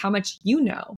just see how much you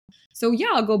know. So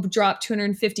I'll go drop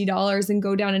 $250 and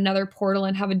go down another portal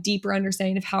and have a deeper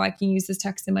understanding of how I can use this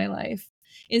text in my life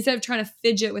instead of trying to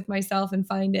fidget with myself and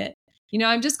find it.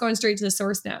 I'm just going straight to the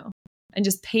source now and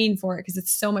just paying for it because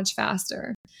it's so much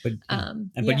faster.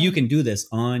 But you can do this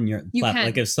on your platform.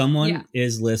 Like if someone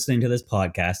is listening to this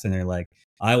podcast and they're like,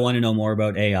 I want to know more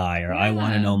about AI, or I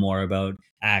want to know more about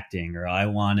acting, or I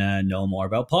want to know more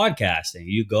about podcasting.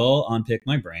 You go on Pick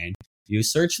My Brain, you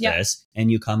search this,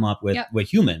 and you come up with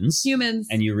humans,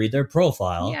 and you read their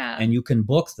profile, and you can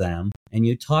book them, and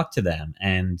you talk to them,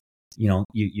 and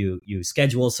you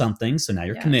schedule something. So now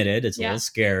you're committed. It's a little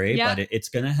scary, but it's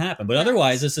going to happen. But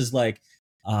otherwise, this is like,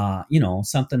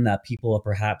 something that people have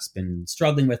perhaps been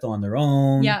struggling with on their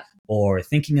own, or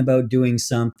thinking about doing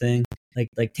something.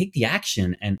 Like take the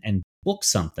action and book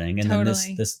something, and then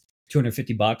this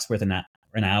 $250 worth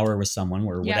an hour with someone,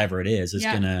 or whatever it is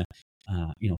gonna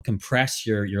compress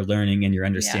your learning and your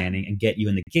understanding and get you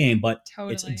in the game. But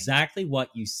it's exactly what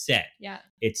you said.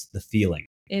 It's the feeling.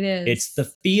 It is. It's the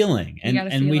feeling.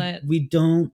 And we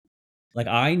don't, like,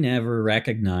 I never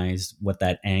recognized what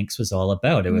that angst was all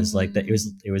about. It was like that.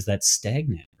 It was that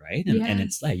stagnant, right? And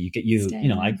it's like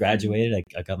I graduated.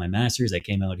 I got my master's. I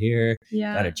came out here,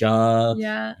 got a job.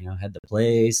 Had the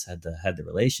place, had the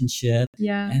relationship.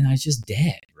 And I was just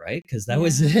dead, right? Because that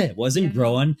was it. Wasn't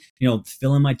growing.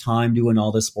 Filling my time doing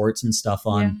all the sports and stuff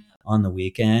on the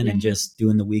weekend, and just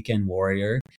doing the weekend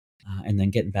warrior. And then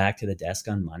getting back to the desk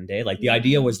on Monday. Like, the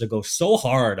idea was to go so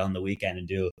hard on the weekend and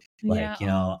do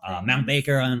Mount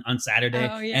Baker on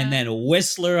Saturday, and then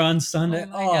Whistler on Sunday.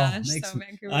 Oh my gosh, so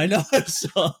Vancouver. I know,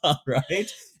 so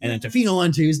right. And then Tofino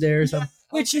on Tuesday or something,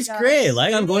 which is great.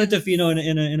 Like, I'm going to Tofino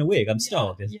in a week. I'm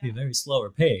stoked. It'll be a very slower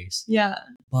pace.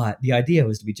 But the idea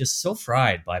was to be just so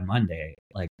fried by Monday,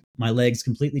 like my legs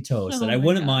completely toast, that I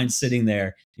wouldn't mind sitting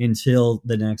there until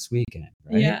the next weekend,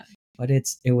 right? But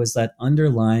it was that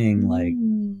underlying, like,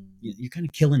 you're kind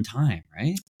of killing time,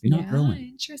 right? You're not growing.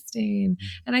 Interesting.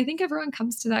 And I think everyone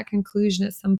comes to that conclusion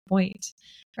at some point,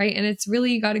 right? And it's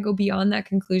really, you got to go beyond that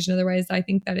conclusion. Otherwise, I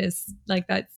think that is like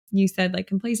that you said, like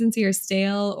complacency or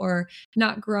stale or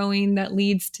not growing, that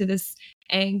leads to this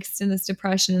angst and this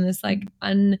depression and this like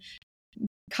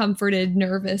uncomforted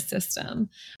nervous system.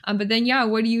 But then,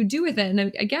 what do you do with it?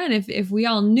 And again, if we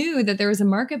all knew that there was a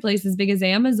marketplace as big as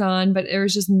Amazon, but there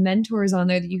was just mentors on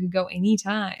there that you could go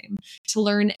anytime to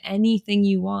learn anything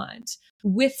you want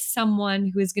with someone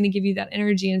who is going to give you that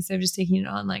energy instead of just taking an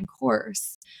online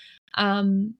course.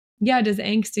 Does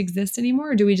angst exist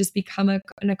anymore? Or do we just become an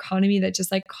economy that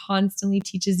just like constantly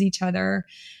teaches each other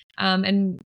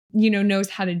and knows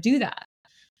how to do that?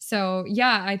 So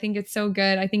I think it's so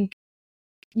good. I think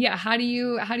how do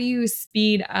you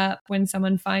speed up when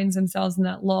someone finds themselves in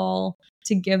that lull,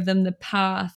 to give them the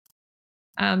path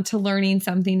to learning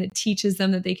something that teaches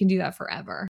them that they can do that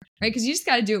forever, right? Because you just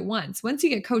got to do it once. Once you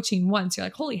get coaching once, you're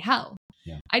like, holy hell,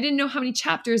 I didn't know how many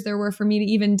chapters there were for me to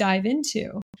even dive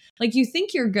into. Like, you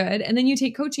think you're good, and then you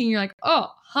take coaching and you're like, oh,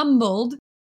 humbled.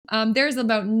 There's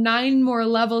about 9 more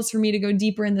levels for me to go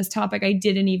deeper in this topic I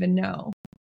didn't even know.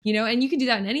 And you can do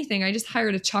that in anything. I just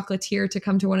hired a chocolatier to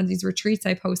come to one of these retreats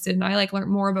I posted, and I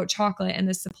learned more about chocolate and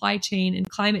the supply chain and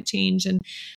climate change and,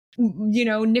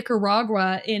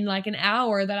 Nicaragua in an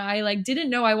hour that I didn't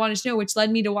know I wanted to know, which led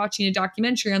me to watching a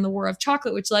documentary on the war of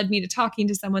chocolate, which led me to talking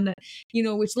to someone that,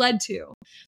 which led to.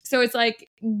 So it's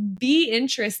be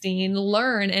interesting,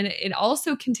 learn. And it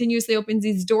also continuously opens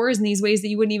these doors in these ways that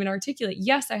you wouldn't even articulate.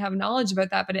 Yes, I have knowledge about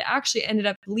that, but it actually ended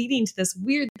up leading to this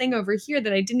weird thing over here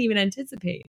that I didn't even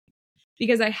anticipate,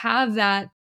 because I have that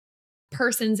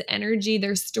person's energy,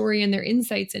 their story, and their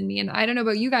insights in me. And I don't know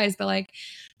about you guys, but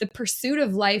the pursuit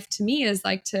of life to me is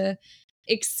to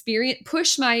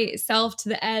push myself to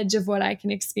the edge of what I can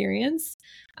experience,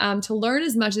 to learn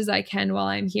as much as I can while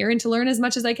I'm here, and to learn as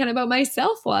much as I can about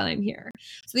myself while I'm here.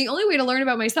 So the only way to learn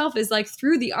about myself is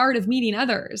through the art of meeting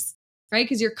others, right?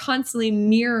 Because you're constantly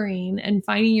mirroring and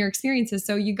finding your experiences.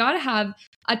 So you got to have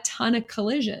a ton of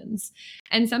collisions.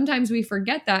 And sometimes we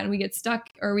forget that and we get stuck,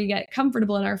 or we get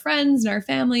comfortable in our friends and our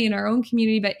family and our own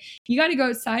community. But you got to go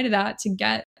outside of that to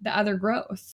get the other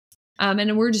growth.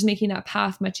 And we're just making that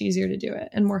path much easier to do it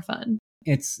and more fun.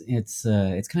 It's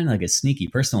kind of like a sneaky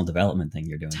personal development thing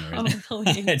you're doing there.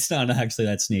 Totally. It's not actually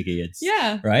that sneaky. It's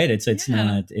right.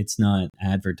 It's not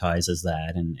advertised as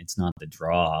that, and it's not the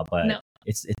draw, but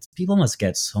it's people must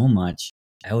get so much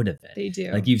out of it. They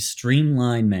do. You've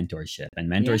streamlined mentorship, and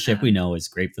mentorship we know is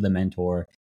great for the mentor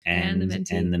and the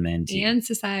mentee and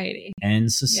society.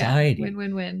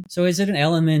 Win-win-win. So is it an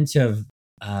element of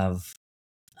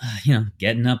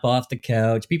getting up off the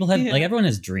couch? People have everyone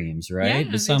has dreams, right?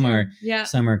 But some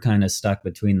are kind of stuck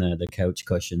between the couch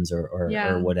cushions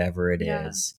or whatever it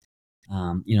is.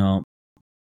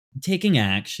 Taking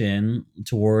action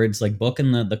towards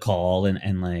booking the call and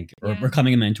or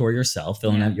becoming a mentor yourself,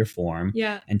 filling out your form,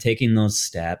 and taking those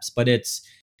steps. But it's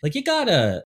you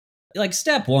gotta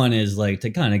step one is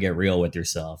to kind of get real with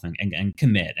yourself and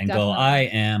commit and Definitely. Go, I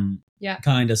am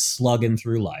kind of slugging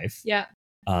through life. Yeah.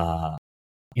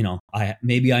 You know,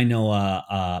 maybe I'm a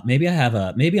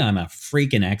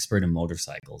freaking expert in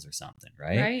motorcycles or something,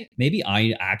 right? Maybe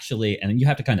I actually, and you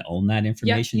have to kind of own that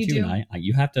information too. Do. And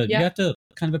you have to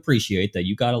kind of appreciate that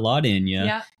you got a lot in you.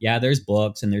 Yeah, there's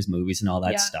books and there's movies and all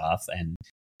that stuff, and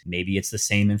maybe it's the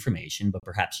same information, but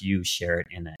perhaps you share it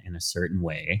in a certain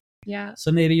way. Yeah.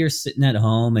 So maybe you're sitting at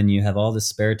home and you have all this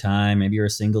spare time. Maybe you're a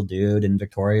single dude in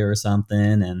Victoria or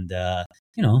something, and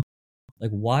you know, like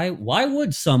why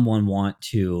would someone want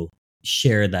to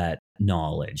share that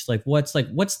knowledge? Like what's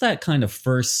that kind of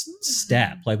first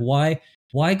step? Like why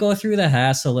go through the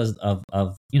hassle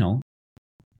of you know,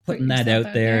 putting that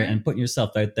out there and putting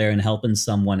yourself out there and helping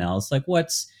someone else? Like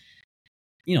what's,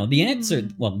 you know, the answer?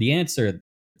 Well, the answer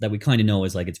that we kind of know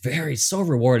is like it's so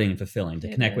rewarding and fulfilling to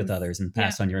connect with others and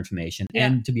pass on your information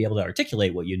and to be able to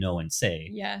articulate what you know and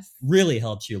say. Yes. Really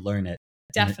helps you learn it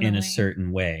in a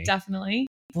certain way. Definitely.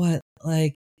 But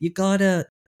like you gotta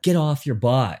get off your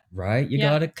butt, right? You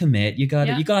gotta commit. You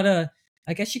gotta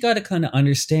I guess you gotta kind of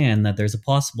understand that there's a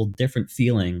possible different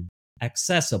feeling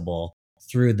accessible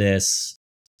through this,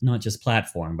 not just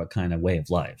platform, but kind of way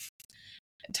of life.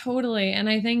 Totally. And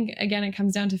I think, again, it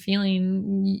comes down to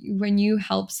feeling. When you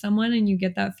help someone and you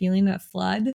get that feeling, that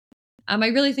flood, I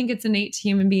really think it's innate to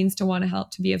human beings to want to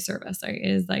help, to be of service.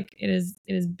 It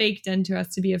is baked into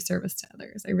us to be of service to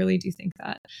others. I really do think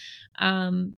that.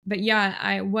 But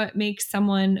yeah, what makes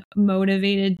someone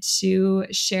motivated to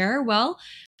share? Well,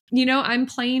 you know, I'm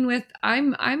going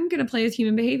to play with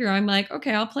human behavior. I'm like,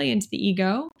 okay, I'll play into the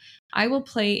ego. I will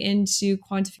play into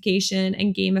quantification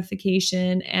and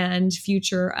gamification and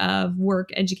future of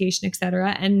work, education,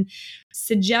 etc., and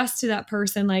suggest to that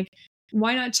person, like,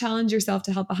 why not challenge yourself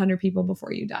to help 100 people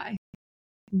before you die?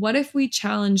 What if we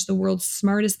challenge the world's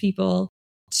smartest people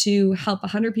to help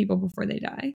 100 people before they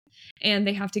die? And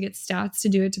they have to get stats to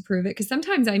do it, to prove it. Because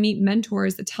sometimes I meet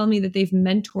mentors that tell me that they've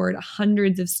mentored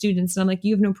hundreds of students. And I'm like,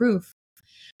 you have no proof,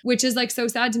 which is like so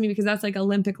sad to me, because that's like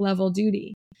Olympic level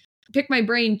duty. Pick My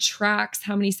Brain tracks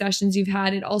how many sessions you've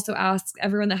had. It also asks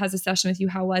everyone that has a session with you,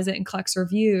 how was it, and collects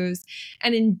reviews.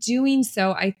 And in doing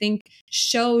so, I think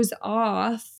shows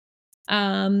off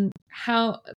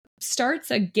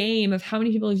starts a game of how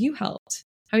many people have you helped?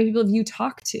 How many people have you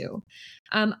talked to?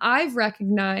 I've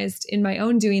recognized in my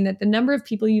own doing that the number of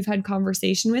people you've had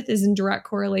conversation with is in direct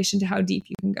correlation to how deep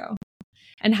you can go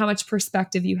and how much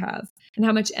perspective you have and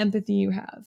how much empathy you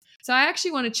have. So I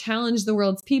actually want to challenge the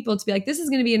world's people to be like, this is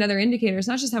going to be another indicator. It's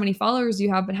not just how many followers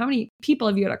you have, but how many people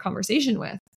have you had a conversation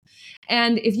with?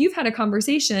 And if you've had a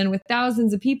conversation with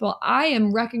thousands of people, I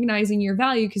am recognizing your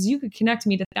value because you could connect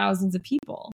me to thousands of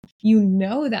people. You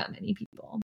know that many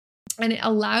people. And it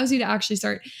allows you to actually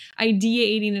start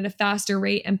ideating at a faster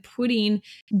rate and putting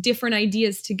different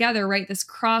ideas together, right? This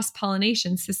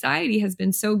cross-pollination. Society has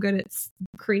been so good at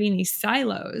creating these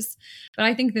silos. But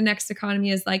I think the next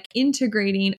economy is like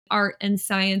integrating art and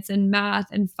science and math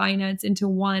and finance into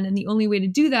one. And the only way to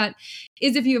do that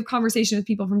is if you have conversation with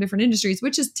people from different industries,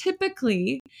 which is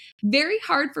typically very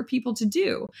hard for people to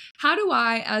do. How do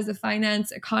I, as a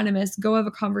finance economist, go have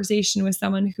a conversation with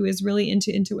someone who is really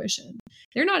into intuition?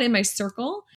 They're not in my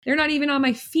circle. They're not even on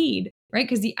my feed, right?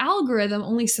 Because the algorithm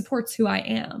only supports who I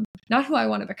am, not who I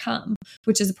want to become,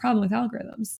 which is a problem with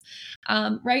algorithms,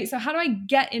 right? So how do I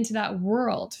get into that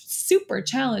world? Super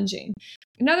challenging.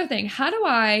 Another thing,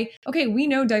 we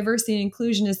know diversity and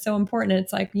inclusion is so important.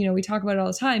 It's like, you know, we talk about it all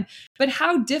the time, but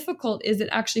how difficult is it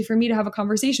actually for me to have a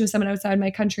conversation with someone outside my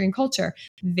country and culture?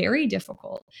 Very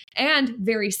difficult and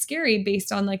very scary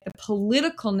based on like the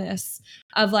politicalness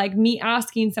of like me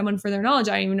asking someone for their knowledge.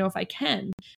 I don't even know if I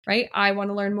can, right? I want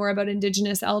to learn more about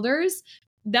Indigenous elders.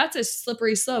 That's a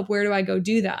slippery slope. Where do I go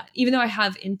do that? Even though I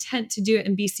have intent to do it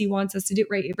and BC wants us to do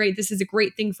it, right? This is a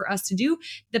great thing for us to do.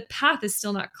 The path is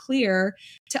still not clear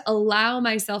to allow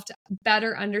myself to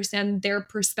better understand their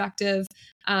perspective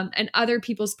and other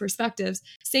people's perspectives.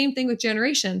 Same thing with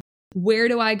generation. Where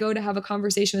do I go to have a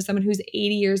conversation with someone who's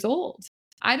 80 years old?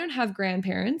 I don't have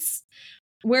grandparents.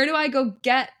 Where do I go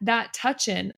get that touch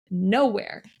in?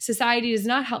 Nowhere. Society does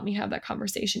not help me have that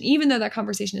conversation, even though that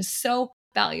conversation is so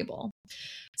valuable.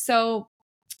 So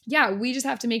yeah, we just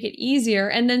have to make it easier.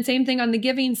 And then same thing on the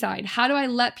giving side. How do I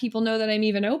let people know that I'm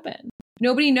even open?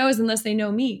 Nobody knows unless they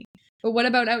know me. But what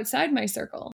about outside my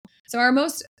circle? So our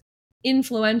most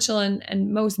influential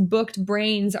and most booked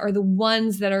brains are the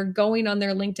ones that are going on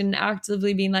their LinkedIn and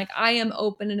actively being like, I am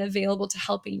open and available to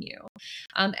helping you.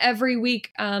 Every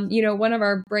week, one of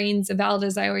our brains,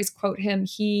 Valdez, I always quote him.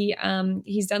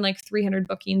 He's done like 300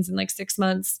 bookings in like 6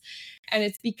 months. And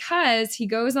it's because he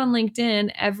goes on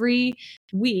LinkedIn every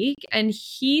week, and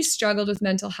he struggled with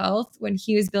mental health when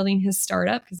he was building his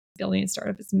startup, because building a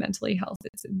startup is mentally health.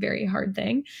 It's a very hard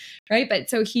thing, right? But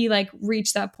so he like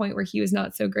reached that point where he was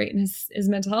not so great in his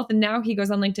mental health. And now he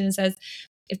goes on LinkedIn and says,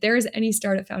 if there is any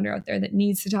startup founder out there that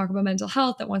needs to talk about mental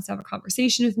health, that wants to have a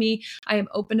conversation with me, I am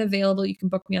open, available. You can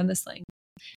book me on this link.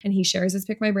 And he shares his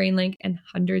Pick My Brain link, and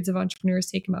hundreds of entrepreneurs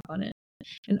take him up on it.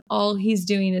 And all he's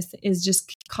doing is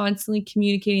just constantly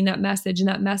communicating that message. And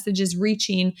that message is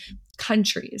reaching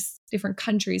countries,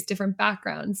 different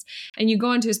backgrounds. And you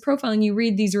go onto his profile and you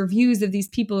read these reviews of these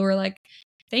people who are like,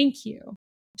 thank you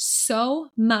so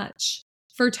much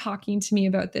for talking to me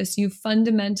about this. You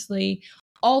fundamentally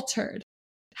altered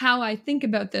how I think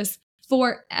about this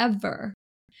forever.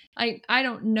 I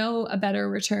don't know a better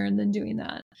return than doing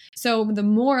that. So the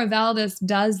more Valdez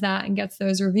does that and gets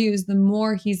those reviews, the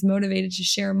more he's motivated to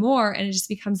share more. And it just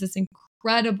becomes this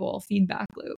incredible feedback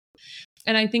loop.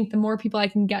 And I think the more people I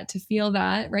can get to feel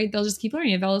that, right, they'll just keep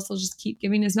learning. Valdez will just keep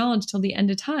giving his knowledge till the end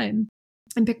of time.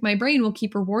 And Pick My Brain will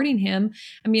keep rewarding him.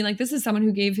 I mean, like, this is someone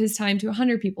who gave his time to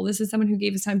 100 people. This is someone who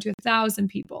gave his time to 1,000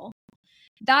 people.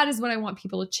 That is what I want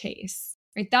people to chase,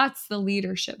 right? That's the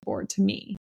leadership board to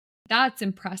me. That's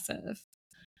impressive.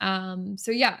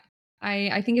 So yeah,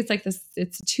 I think it's like this,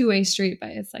 it's a two-way street,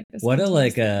 but it's like this. What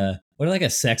a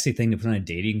sexy thing to put on a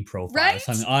dating profile. Right?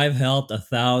 I mean, I've helped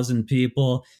 1,000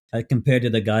 people compared to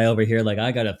the guy over here. Like,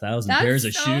 I got 1,000 pairs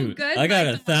of shoes. Good, I got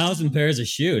 1,000 pairs of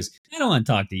shoes. I don't want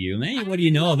to talk to you, man. What do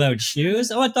you know about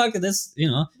shoes? I want to talk to this,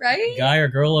 right? Guy or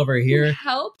girl over here. Who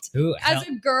helped. As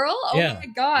a girl? Oh my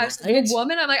gosh. As a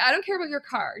woman, I'm like, I don't care about your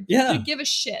car. Yeah. You give a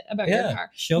shit about your car.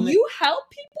 Show me. You help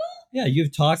people? Yeah,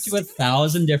 you've talked to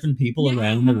 1,000 different people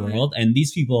around the world, and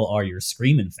these people are your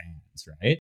screaming fans,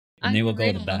 right? And they will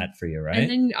go to bat for you, right? And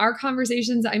then our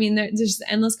conversations, I mean, there's just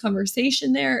endless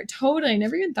conversation there. Totally. I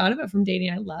never even thought about from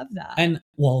dating. I love that. And,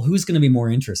 well, who's going to be more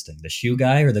interesting? The shoe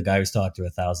guy or the guy who's talked to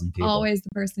 1,000 people? Always the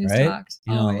person who's talked.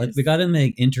 We got to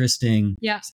make interesting,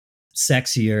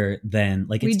 sexier than,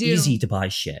 like, it's easy to buy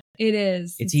shit. It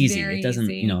is. It's easy. It doesn't,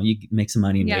 you make some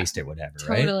money and waste it, whatever,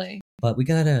 right? Totally. But we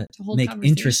got to make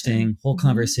interesting whole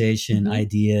conversation,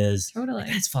 ideas. Totally.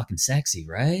 Like, that's fucking sexy,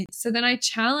 right? So then I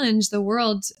challenge the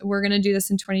world. We're going to do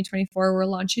this in 2024. We're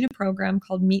launching a program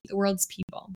called Meet the World's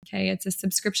People. Okay. It's a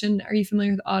subscription. Are you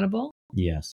familiar with Audible?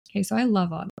 Yes. Okay. So I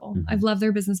love Audible. Mm-hmm. I've loved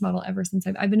their business model ever since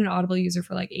I've been an Audible user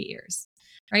for like 8 years.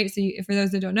 Right. So for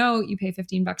those that don't know, you pay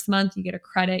 $15 a month, you get a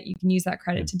credit. You can use that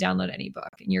credit to download any book,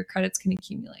 and your credits can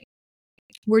accumulate.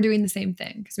 We're doing the same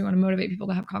thing because we want to motivate people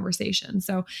to have conversations.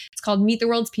 So it's called Meet the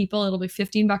World's People. It'll be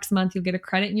 $15 a month. You'll get a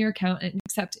credit in your account, and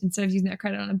except instead of using that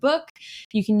credit on a book,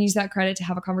 you can use that credit to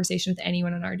have a conversation with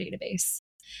anyone on our database.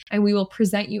 And we will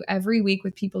present you every week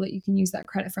with people that you can use that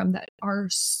credit from that are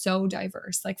so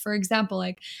diverse. Like, for example,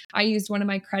 like I used one of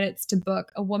my credits to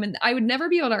book a woman. I would never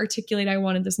be able to articulate I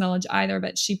wanted this knowledge either,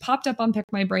 but she popped up on Pick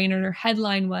My Brain, and her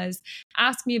headline was,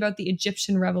 "Ask me about the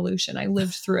Egyptian Revolution. I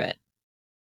lived through it."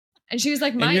 And she was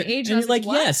like my age. And you're like,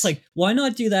 yes, like, why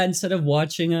not do that instead of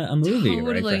watching a movie,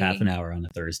 right, for half an hour on a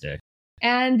Thursday?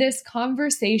 And this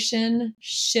conversation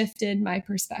shifted my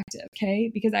perspective,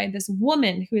 okay? Because I had this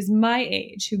woman who is my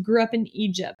age, who grew up in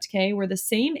Egypt, okay? We're the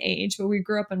same age, but we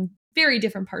grew up in very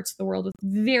different parts of the world with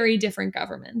very different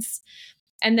governments.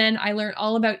 And then I learned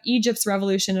all about Egypt's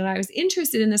revolution, and I was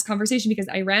interested in this conversation because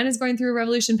Iran is going through a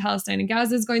revolution, Palestine and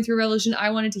Gaza is going through a revolution. I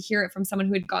wanted to hear it from someone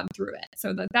who had gone through it.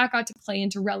 So that got to play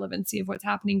into relevancy of what's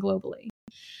happening globally.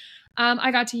 I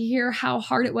got to hear how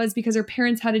hard it was because her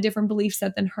parents had a different belief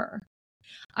set than her.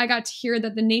 I got to hear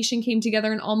that the nation came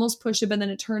together and almost pushed it, but then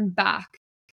it turned back,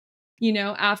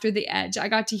 after the edge. I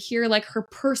got to hear like her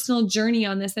personal journey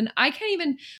on this. And I can't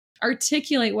even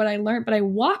articulate what I learned, but I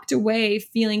walked away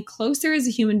feeling closer as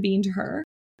a human being to her,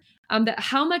 that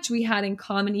how much we had in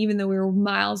common, even though we were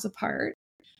miles apart,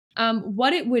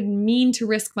 what it would mean to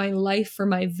risk my life for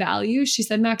my values. She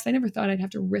said, "Max, I never thought I'd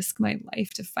have to risk my life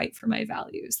to fight for my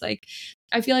values." Like,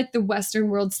 I feel like the Western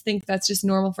worlds think that's just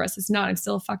normal for us. It's not. I'm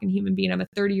still a fucking human being. I'm a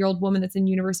 30-year-old woman that's in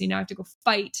university now. I have to go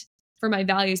fight for my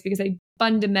values because I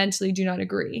fundamentally do not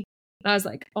agree. And I was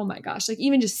like, oh my gosh, like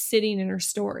even just sitting in her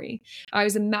story, I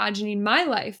was imagining my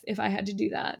life if I had to do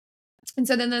that. And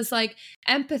so then this like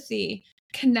empathy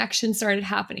connection started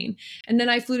happening. And then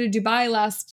I flew to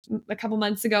Dubai a couple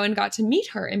months ago and got to meet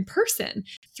her in person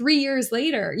 3 years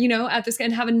later, at this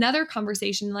and have another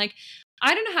conversation. Like,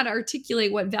 I don't know how to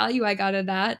articulate what value I got of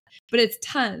that, but it's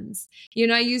tons.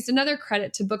 I used another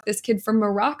credit to book this kid from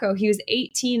Morocco. He was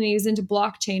 18 and he was into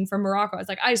blockchain from Morocco. I was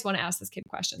like, I just want to ask this kid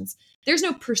questions. There's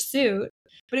no pursuit,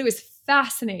 but it was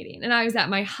fascinating. And I was at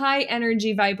my high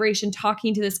energy vibration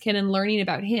talking to this kid and learning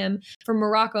about him from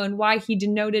Morocco and why he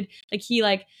denoted, he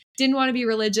didn't want to be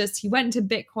religious. He went into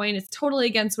Bitcoin. It's totally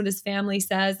against what his family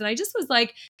says. And I just was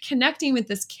connecting with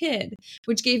this kid,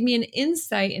 which gave me an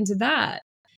insight into that.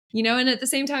 And at the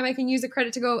same time, I can use the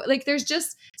credit to go, there's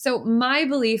just, so my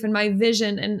belief and my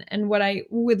vision and what I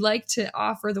would like to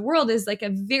offer the world is a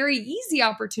very easy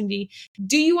opportunity.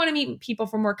 Do you want to meet people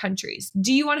from more countries?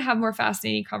 Do you want to have more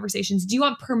fascinating conversations? Do you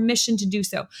want permission to do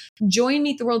so? Join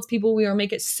Meet the World's People. We will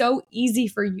make it so easy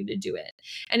for you to do it.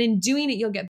 And in doing it,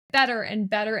 you'll get better and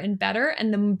better and better.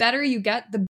 And the better you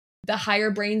get, the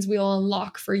higher brains we'll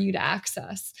unlock for you to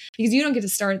access, because you don't get to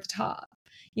start at the top.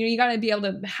 You got to be able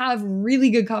to have really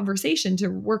good conversation to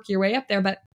work your way up there,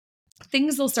 but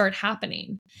things will start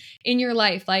happening in your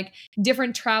life,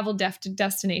 different travel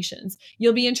destinations.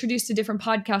 You'll be introduced to different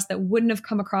podcasts that wouldn't have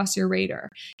come across your radar.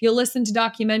 You'll listen to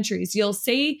documentaries. You'll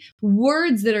say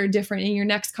words that are different in your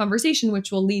next conversation, which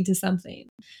will lead to something.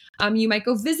 You might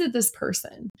go visit this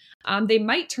person. They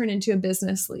might turn into a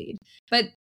business lead, but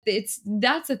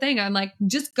that's the thing. I'm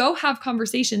just go have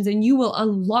conversations and you will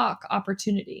unlock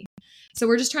opportunity. So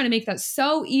we're just trying to make that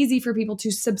so easy for people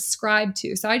to subscribe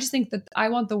to. So I just think that I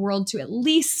want the world to at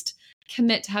least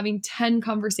commit to having 10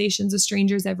 conversations with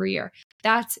strangers every year.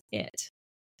 That's it.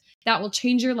 That will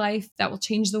change your life. That will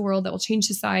change the world. That will change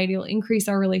society. It'll increase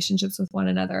our relationships with one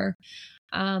another.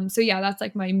 So yeah, that's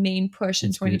my main push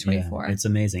in 2024. Yeah, it's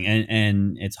amazing.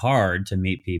 And it's hard to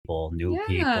meet people, new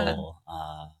people,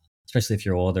 especially if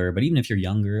you're older, but even if you're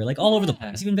younger, all over the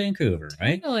place, even Vancouver,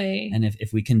 right? Totally. And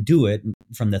if we can do it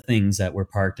from the things that we're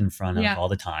parked in front of all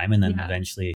the time, and then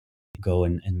eventually go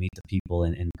and meet the people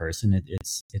in person,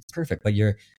 it's perfect. But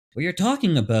what you're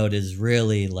talking about is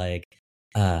really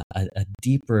a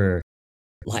deeper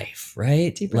life,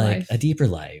 right? A deeper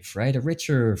life, right? A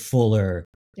richer, fuller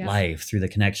life through the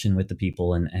connection with the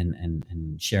people and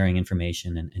sharing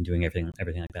information and doing everything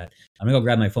like that. I'm gonna go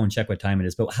grab my phone, check what time it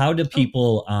is. But how do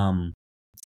people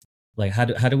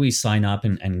how do we sign up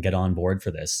and get on board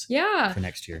for this? For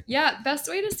next year. Best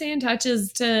way to stay in touch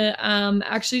is to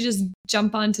actually just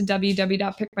jump onto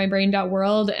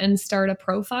www.pickmybrain.world and start a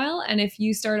profile. And if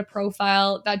you start a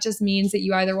profile, that just means that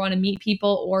you either want to meet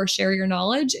people or share your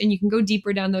knowledge, and you can go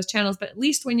deeper down those channels. But at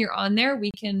least when you're on there,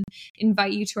 we can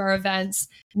invite you to our events,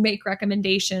 make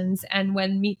recommendations, and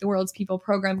when Meet the World's People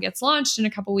program gets launched in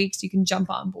a couple weeks, you can jump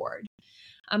on board.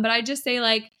 But I just say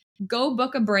go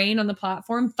book a brain on the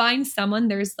platform, find someone.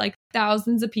 There's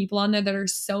thousands of people on there that are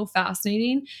so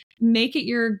fascinating. Make it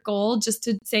your goal just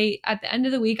to say at the end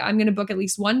of the week, I'm going to book at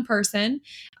least one person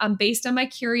based on my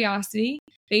curiosity,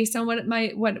 based on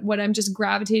what I'm just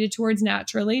gravitated towards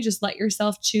naturally. Just let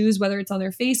yourself choose whether it's on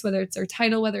their face, whether it's their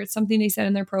title, whether it's something they said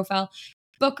in their profile.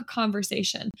 Book a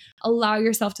conversation. Allow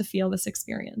yourself to feel this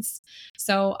experience.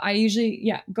 So I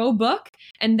usually, go book.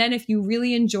 And then if you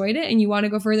really enjoyed it and you want to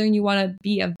go further and you want to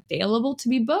be available to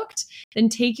be booked, then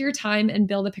take your time and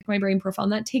build a Pick My Brain profile.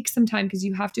 And that takes some time because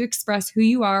you have to express who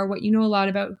you are, what you know a lot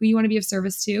about, who you want to be of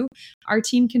service to. Our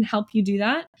team can help you do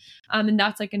that. And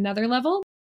that's another level.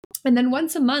 And then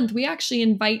once a month, we actually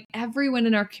invite everyone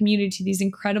in our community to these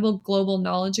incredible global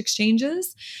knowledge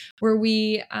exchanges where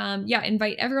we,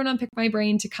 invite everyone on Pick My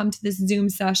Brain to come to this Zoom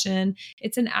session.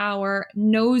 It's an hour.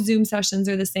 No Zoom sessions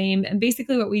are the same. And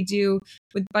basically what we do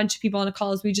with a bunch of people on a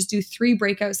call is we just do 3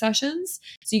 breakout sessions.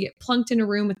 So you get plunked in a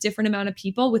room with different amount of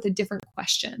people with a different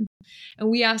question. And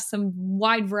we ask some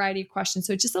wide variety of questions.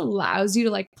 So it just allows you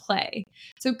to play.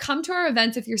 So come to our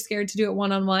events if you're scared to do it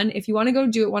one-on-one. If you want to go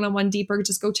do it one-on-one deeper,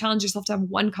 just go challenge yourself to have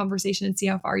one conversation and see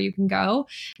how far you can go.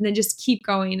 And then just keep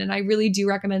going. And I really do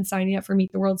recommend signing up for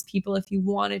Meet the World's People if you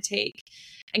want to take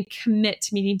and commit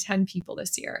to meeting 10 people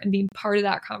this year and being part of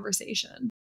that conversation.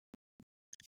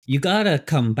 You gotta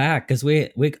come back because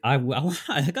I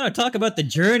gotta talk about the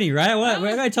journey, right?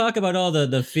 We're gonna talk about all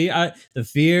the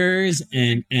fears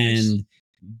and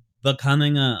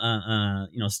becoming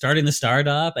starting the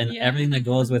startup and everything that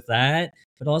goes with that,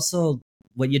 but also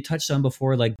what you touched on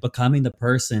before, becoming the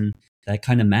person that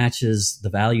kind of matches the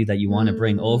value that you want to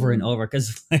bring over and over,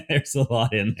 because there's a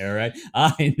lot in there, right?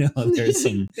 I know there's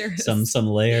some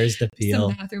layers to peel.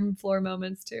 Some bathroom floor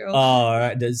moments too. Oh,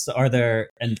 right. Are there,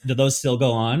 and do those still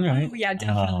go on, right? Oh, yeah,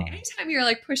 definitely. Anytime you're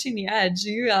like pushing the edge,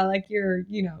 you're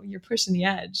pushing the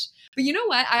edge. But you know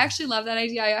what? I actually love that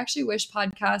idea. I actually wish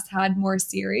podcasts had more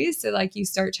series. So like you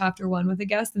start chapter 1 with a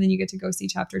guest and then you get to go see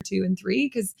chapter 2 and 3,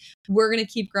 because we're going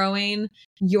to keep growing.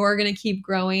 You're going to keep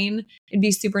growing. It'd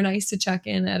be super nice to check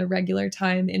in at a regular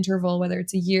time interval, whether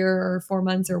it's a year or 4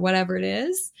 months or whatever it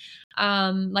is.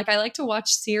 Like I like to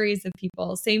watch series of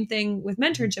people. Same thing with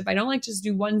mentorship. I don't like just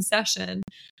do one session.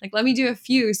 Like let me do a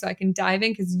few so I can dive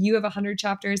in, because you have 100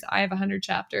 chapters, I have 100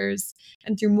 chapters,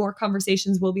 and through more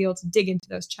conversations we'll be able to dig into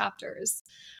those chapters.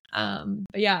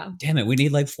 But yeah, damn it, we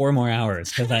need like 4 more hours,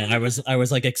 because I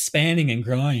was like expanding and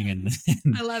growing, and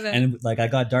I love it. And like I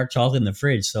got dark chocolate in the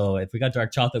fridge, so if we got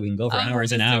dark chocolate we can go for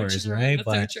hours and hours, true. right? That's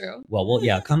but so true. well,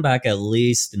 yeah, come back at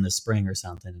least in the spring or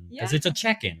something, because it's a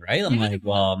check-in, right? I'm like,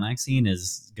 well, Maxine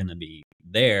is gonna be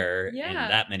there in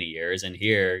that many years and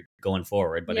here going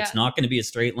forward, but it's not going to be a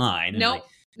straight line. Nope, like,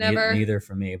 never. Neither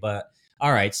for me. But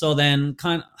all right, so then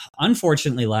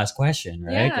unfortunately last question,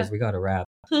 right? Because we got to wrap.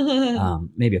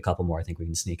 Maybe a couple more I think we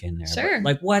can sneak in there. Sure.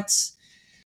 But like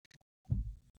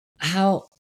how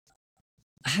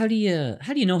do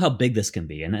you know how big this can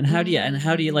be, and how do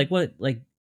you like what, like,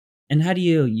 and how do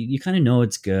you kind of know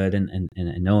it's good and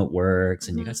know it works,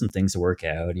 and you got some things to work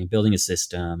out, and you're building a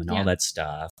system and all that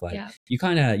stuff, but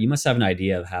you must have an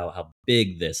idea of how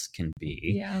big this can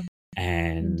be. Yeah.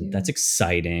 And that's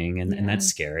exciting, and that's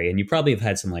scary, and you probably have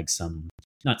had some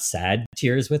not sad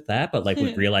tears with that, but like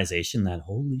with realization that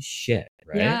holy shit,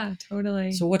 right? Yeah,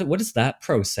 totally. So what has that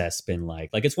process been like?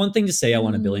 Like, it's one thing to say I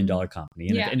want $1 billion company,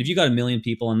 and if you got 1 million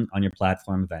people on your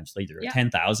platform, eventually you're at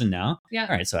 10,000 now. Yeah.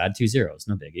 All right, so add 2 zeros,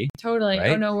 no biggie. Totally.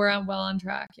 Right? Oh no, we're well on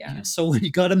track. Yeah. So when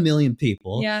you got 1 million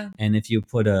people, and if you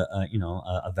put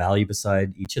a value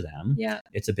beside each of them,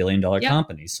 it's $1 billion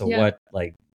company. So what,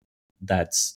 like,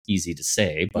 that's easy to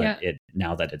say, but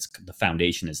now that the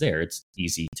foundation is there, it's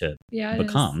easy to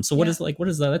become. So what is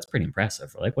that? That's pretty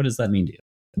impressive. Like, what does that mean to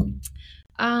you?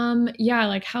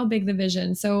 Like how big the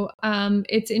vision. So,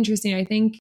 it's interesting. I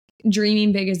think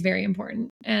dreaming big is very important.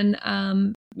 And,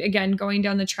 again, going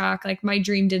down the track, like my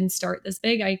dream didn't start this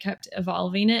big. I kept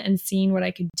evolving it and seeing what I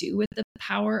could do with the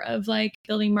power of like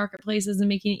building marketplaces and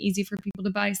making it easy for people to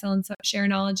buy, sell, and share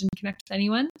knowledge and connect with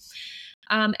anyone.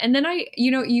 And then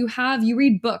you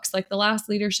read books. Like the last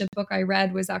leadership book I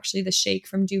read was actually the Sheikh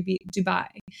from Dubai.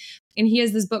 And he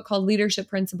has this book called Leadership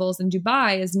Principles. And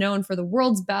Dubai is known for the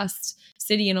world's best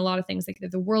city in a lot of things. Like they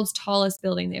have the world's tallest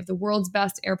building. They have the world's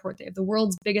best airport. They have the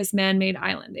world's biggest man-made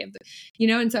island. They have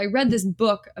and so I read this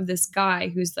book of this guy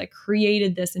who's like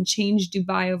created this and changed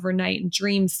Dubai overnight and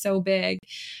dreamed so big.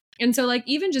 And so like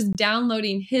even just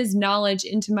downloading his knowledge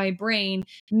into my brain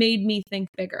made me think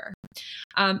bigger.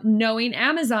 Knowing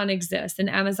Amazon exists, and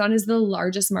Amazon is the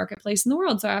largest marketplace in the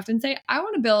world. So I often say, I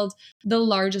want to build the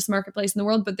largest marketplace in the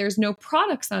world, but there's no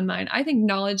products on mine. I think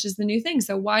knowledge is the new thing.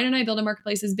 So why don't I build a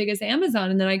marketplace as big as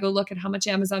Amazon? And then I go look at how much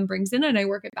Amazon brings in and I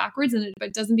work it backwards, but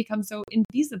it doesn't become so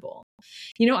infeasible.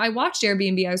 I watched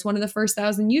Airbnb. I was one of the first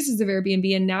 1,000 users of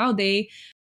Airbnb, and now they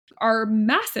are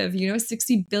massive,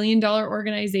 $60 billion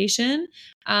organization.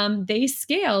 They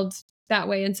scaled that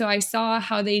way. And so I saw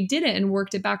how they did it and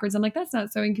worked it backwards. I'm like, that's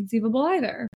not so inconceivable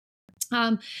either.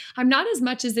 I'm not as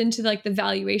much as into like the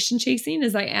valuation chasing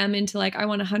as I am into like, I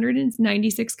want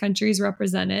 196 countries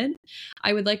represented.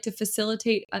 I would like to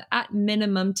facilitate at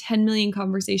minimum 10 million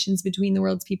conversations between the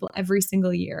world's people every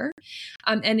single year.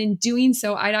 And in doing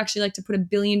so, I'd actually like to put $1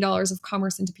 billion of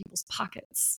commerce into people's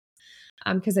pockets.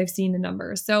 Because I've seen the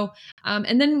numbers. So,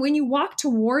 and then when you walk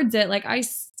towards it, like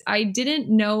I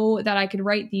didn't know that I could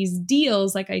write these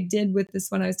deals like I did with this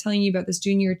one I was telling you about, this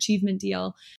junior achievement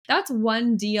deal. That's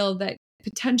one deal that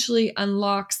potentially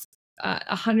unlocks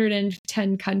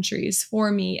 110 countries for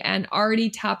me and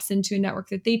already taps into a network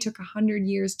that they took 100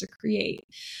 years to create.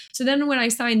 So then when I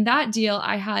signed that deal,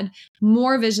 I had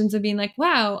more visions of being like,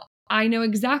 wow, I know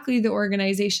exactly the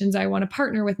organizations I want to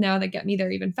partner with now that get me there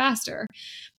even faster.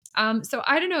 So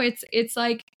I don't know. It's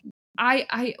like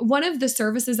I one of the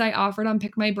services I offered on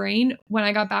Pick My Brain when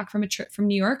I got back from a trip from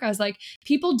New York, I was like,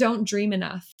 people don't dream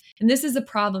enough. And this is a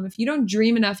problem. If you don't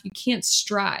dream enough, you can't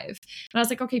strive. And I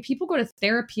was like, okay, people go to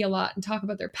therapy a lot and talk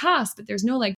about their past, but there's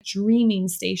no like dreaming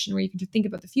station where you can think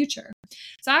about the future.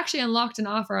 So I actually unlocked an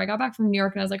offer. I got back from New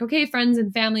York and I was like, okay, friends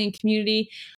and family and community,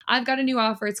 I've got a new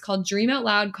offer. It's called Dream Out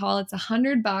Loud Call. It's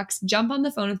 $100. Jump on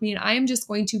the phone with me and I am just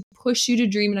going to push you to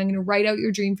dream, and I'm going to write out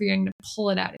your dream for you. I'm going to pull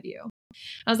it out of you.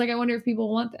 I was like, I wonder if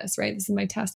people want this, right? This is my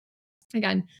test.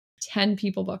 Again, 10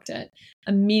 people booked it,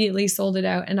 immediately sold it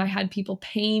out. And I had people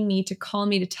paying me to call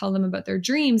me to tell them about their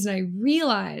dreams. And I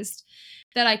realized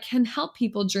that I can help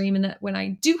people dream, and that when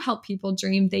I do help people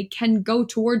dream, they can go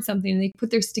towards something and they put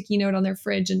their sticky note on their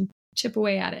fridge and chip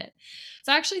away at it.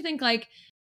 So I actually think like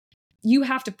you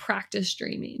have to practice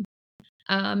dreaming.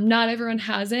 Not everyone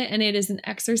has it, and it is an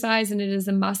exercise and it is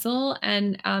a muscle.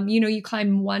 And, you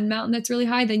climb one mountain that's really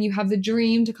high, then you have the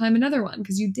dream to climb another one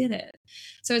because you did it.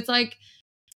 So it's like,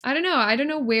 I don't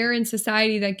know where in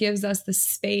society that gives us the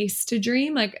space to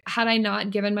dream. Like, had I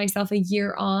not given myself a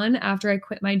year on after I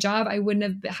quit my job, I wouldn't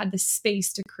have had the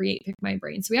space to create Pick My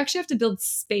Brain. So we actually have to build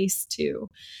space to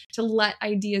let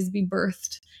ideas be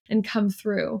birthed and come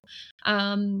through.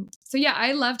 So yeah,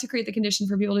 I love to create the condition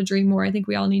for people to dream more. I think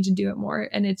we all need to do it more.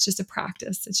 And it's just a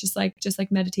practice. It's just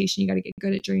like meditation. You got to get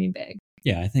good at dreaming big.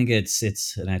 Yeah, I think it's,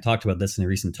 and I talked about this in a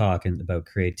recent talk and about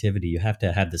creativity. You have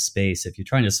to have the space. If you're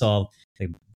trying to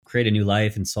create a new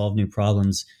life and solve new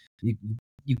problems, you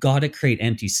got to create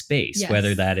empty space,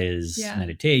 whether that is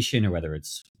meditation or whether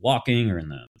it's walking or in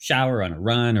the shower on a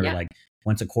run or like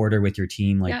once a quarter with your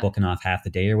team, like booking off half the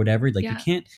day or whatever. Like you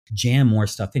can't jam more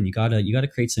stuff in. You gotta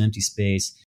create some empty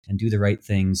space and do the right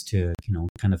things to,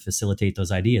 kind of facilitate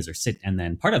those ideas or sit. And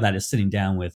then part of that is sitting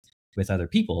down with other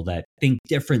people that think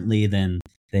differently than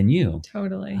you.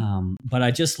 Totally. But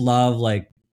I just love like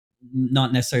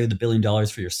not necessarily the $1 billion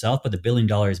for yourself, but the $1 billion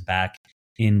back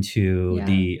into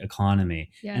the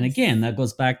economy. Yes. And again, that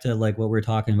goes back to like what we were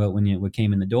talking about when you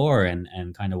came in the door and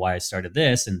kind of why I started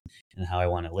this and how I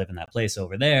want to live in that place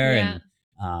over there. Yeah. And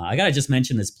I gotta just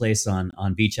mention this place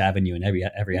on Beach Avenue in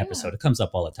every episode. It comes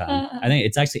up all the time. I think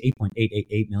it's actually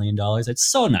 $8.888 million. It's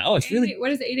so nice. Oh, it's really. What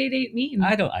does 888 mean?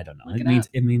 I don't know.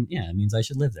 It means I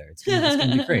should live there. It's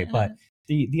gonna be great. But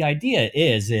the idea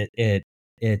is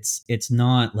it's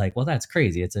not like, well, that's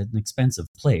crazy. It's an expensive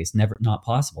place. Not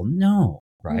possible. No.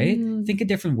 Right? Think of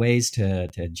different ways to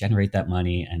generate that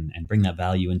money and bring that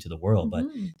value into the world. But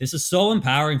this is so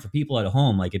empowering for people at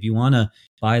home. Like if you want to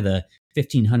buy the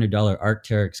 $1,500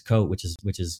 Arc'teryx coat, which is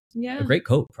a great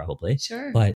coat probably.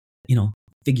 Sure. But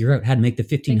figure out how to make the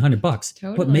 $1,500.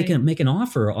 Totally. Make an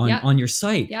offer on your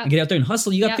site. And get out there and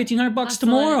hustle. You got $1,500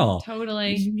 tomorrow.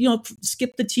 Totally.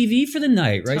 Skip the TV for the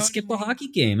night, right? Totally. Skip a hockey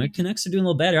game. My Canucks are doing a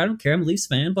little better. I don't care. I'm a Leafs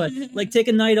fan, but like take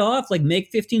a night off, like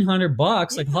make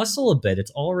 $1,500, like hustle a bit.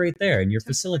 It's all right there, and you're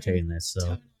facilitating this.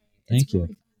 So thank you.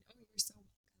 Really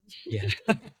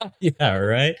yeah.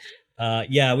 Right.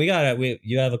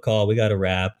 You have a call. We gotta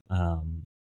wrap.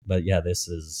 But yeah, this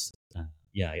is.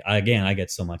 I get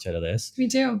so much out of this. Me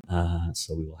too.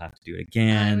 So we will have to do it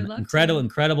again.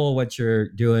 Incredible what you're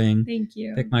doing. Thank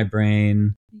you. Pick My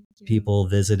Brain. People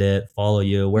visit it, follow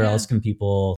you. Where else can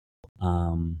people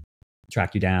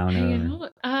track you down?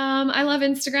 I love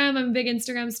Instagram. I'm a big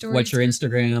Instagram story. What's your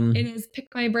Instagram? It is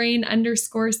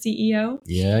pickmybrain_CEO.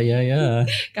 Yeah.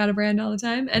 Got a brand all the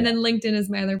time. And then LinkedIn is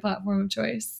my other platform of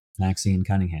choice. Maxine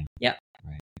Cunningham. Yep.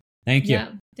 Right. Thank you. Yeah,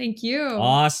 thank you.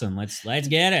 Awesome. Let's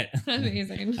get it.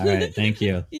 Amazing. All right. Thank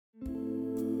you.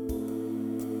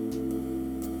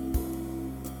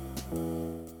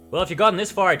 Well, if you've gotten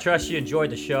this far, I trust you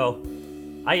enjoyed the show.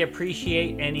 I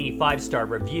appreciate any 5-star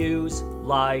reviews,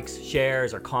 likes,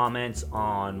 shares, or comments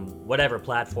on whatever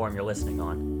platform you're listening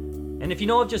on. And if you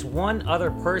know of just one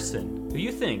other person who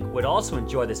you think would also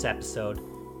enjoy this episode,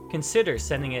 consider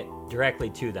sending it directly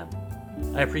to them.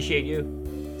 I appreciate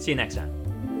you. See you next time.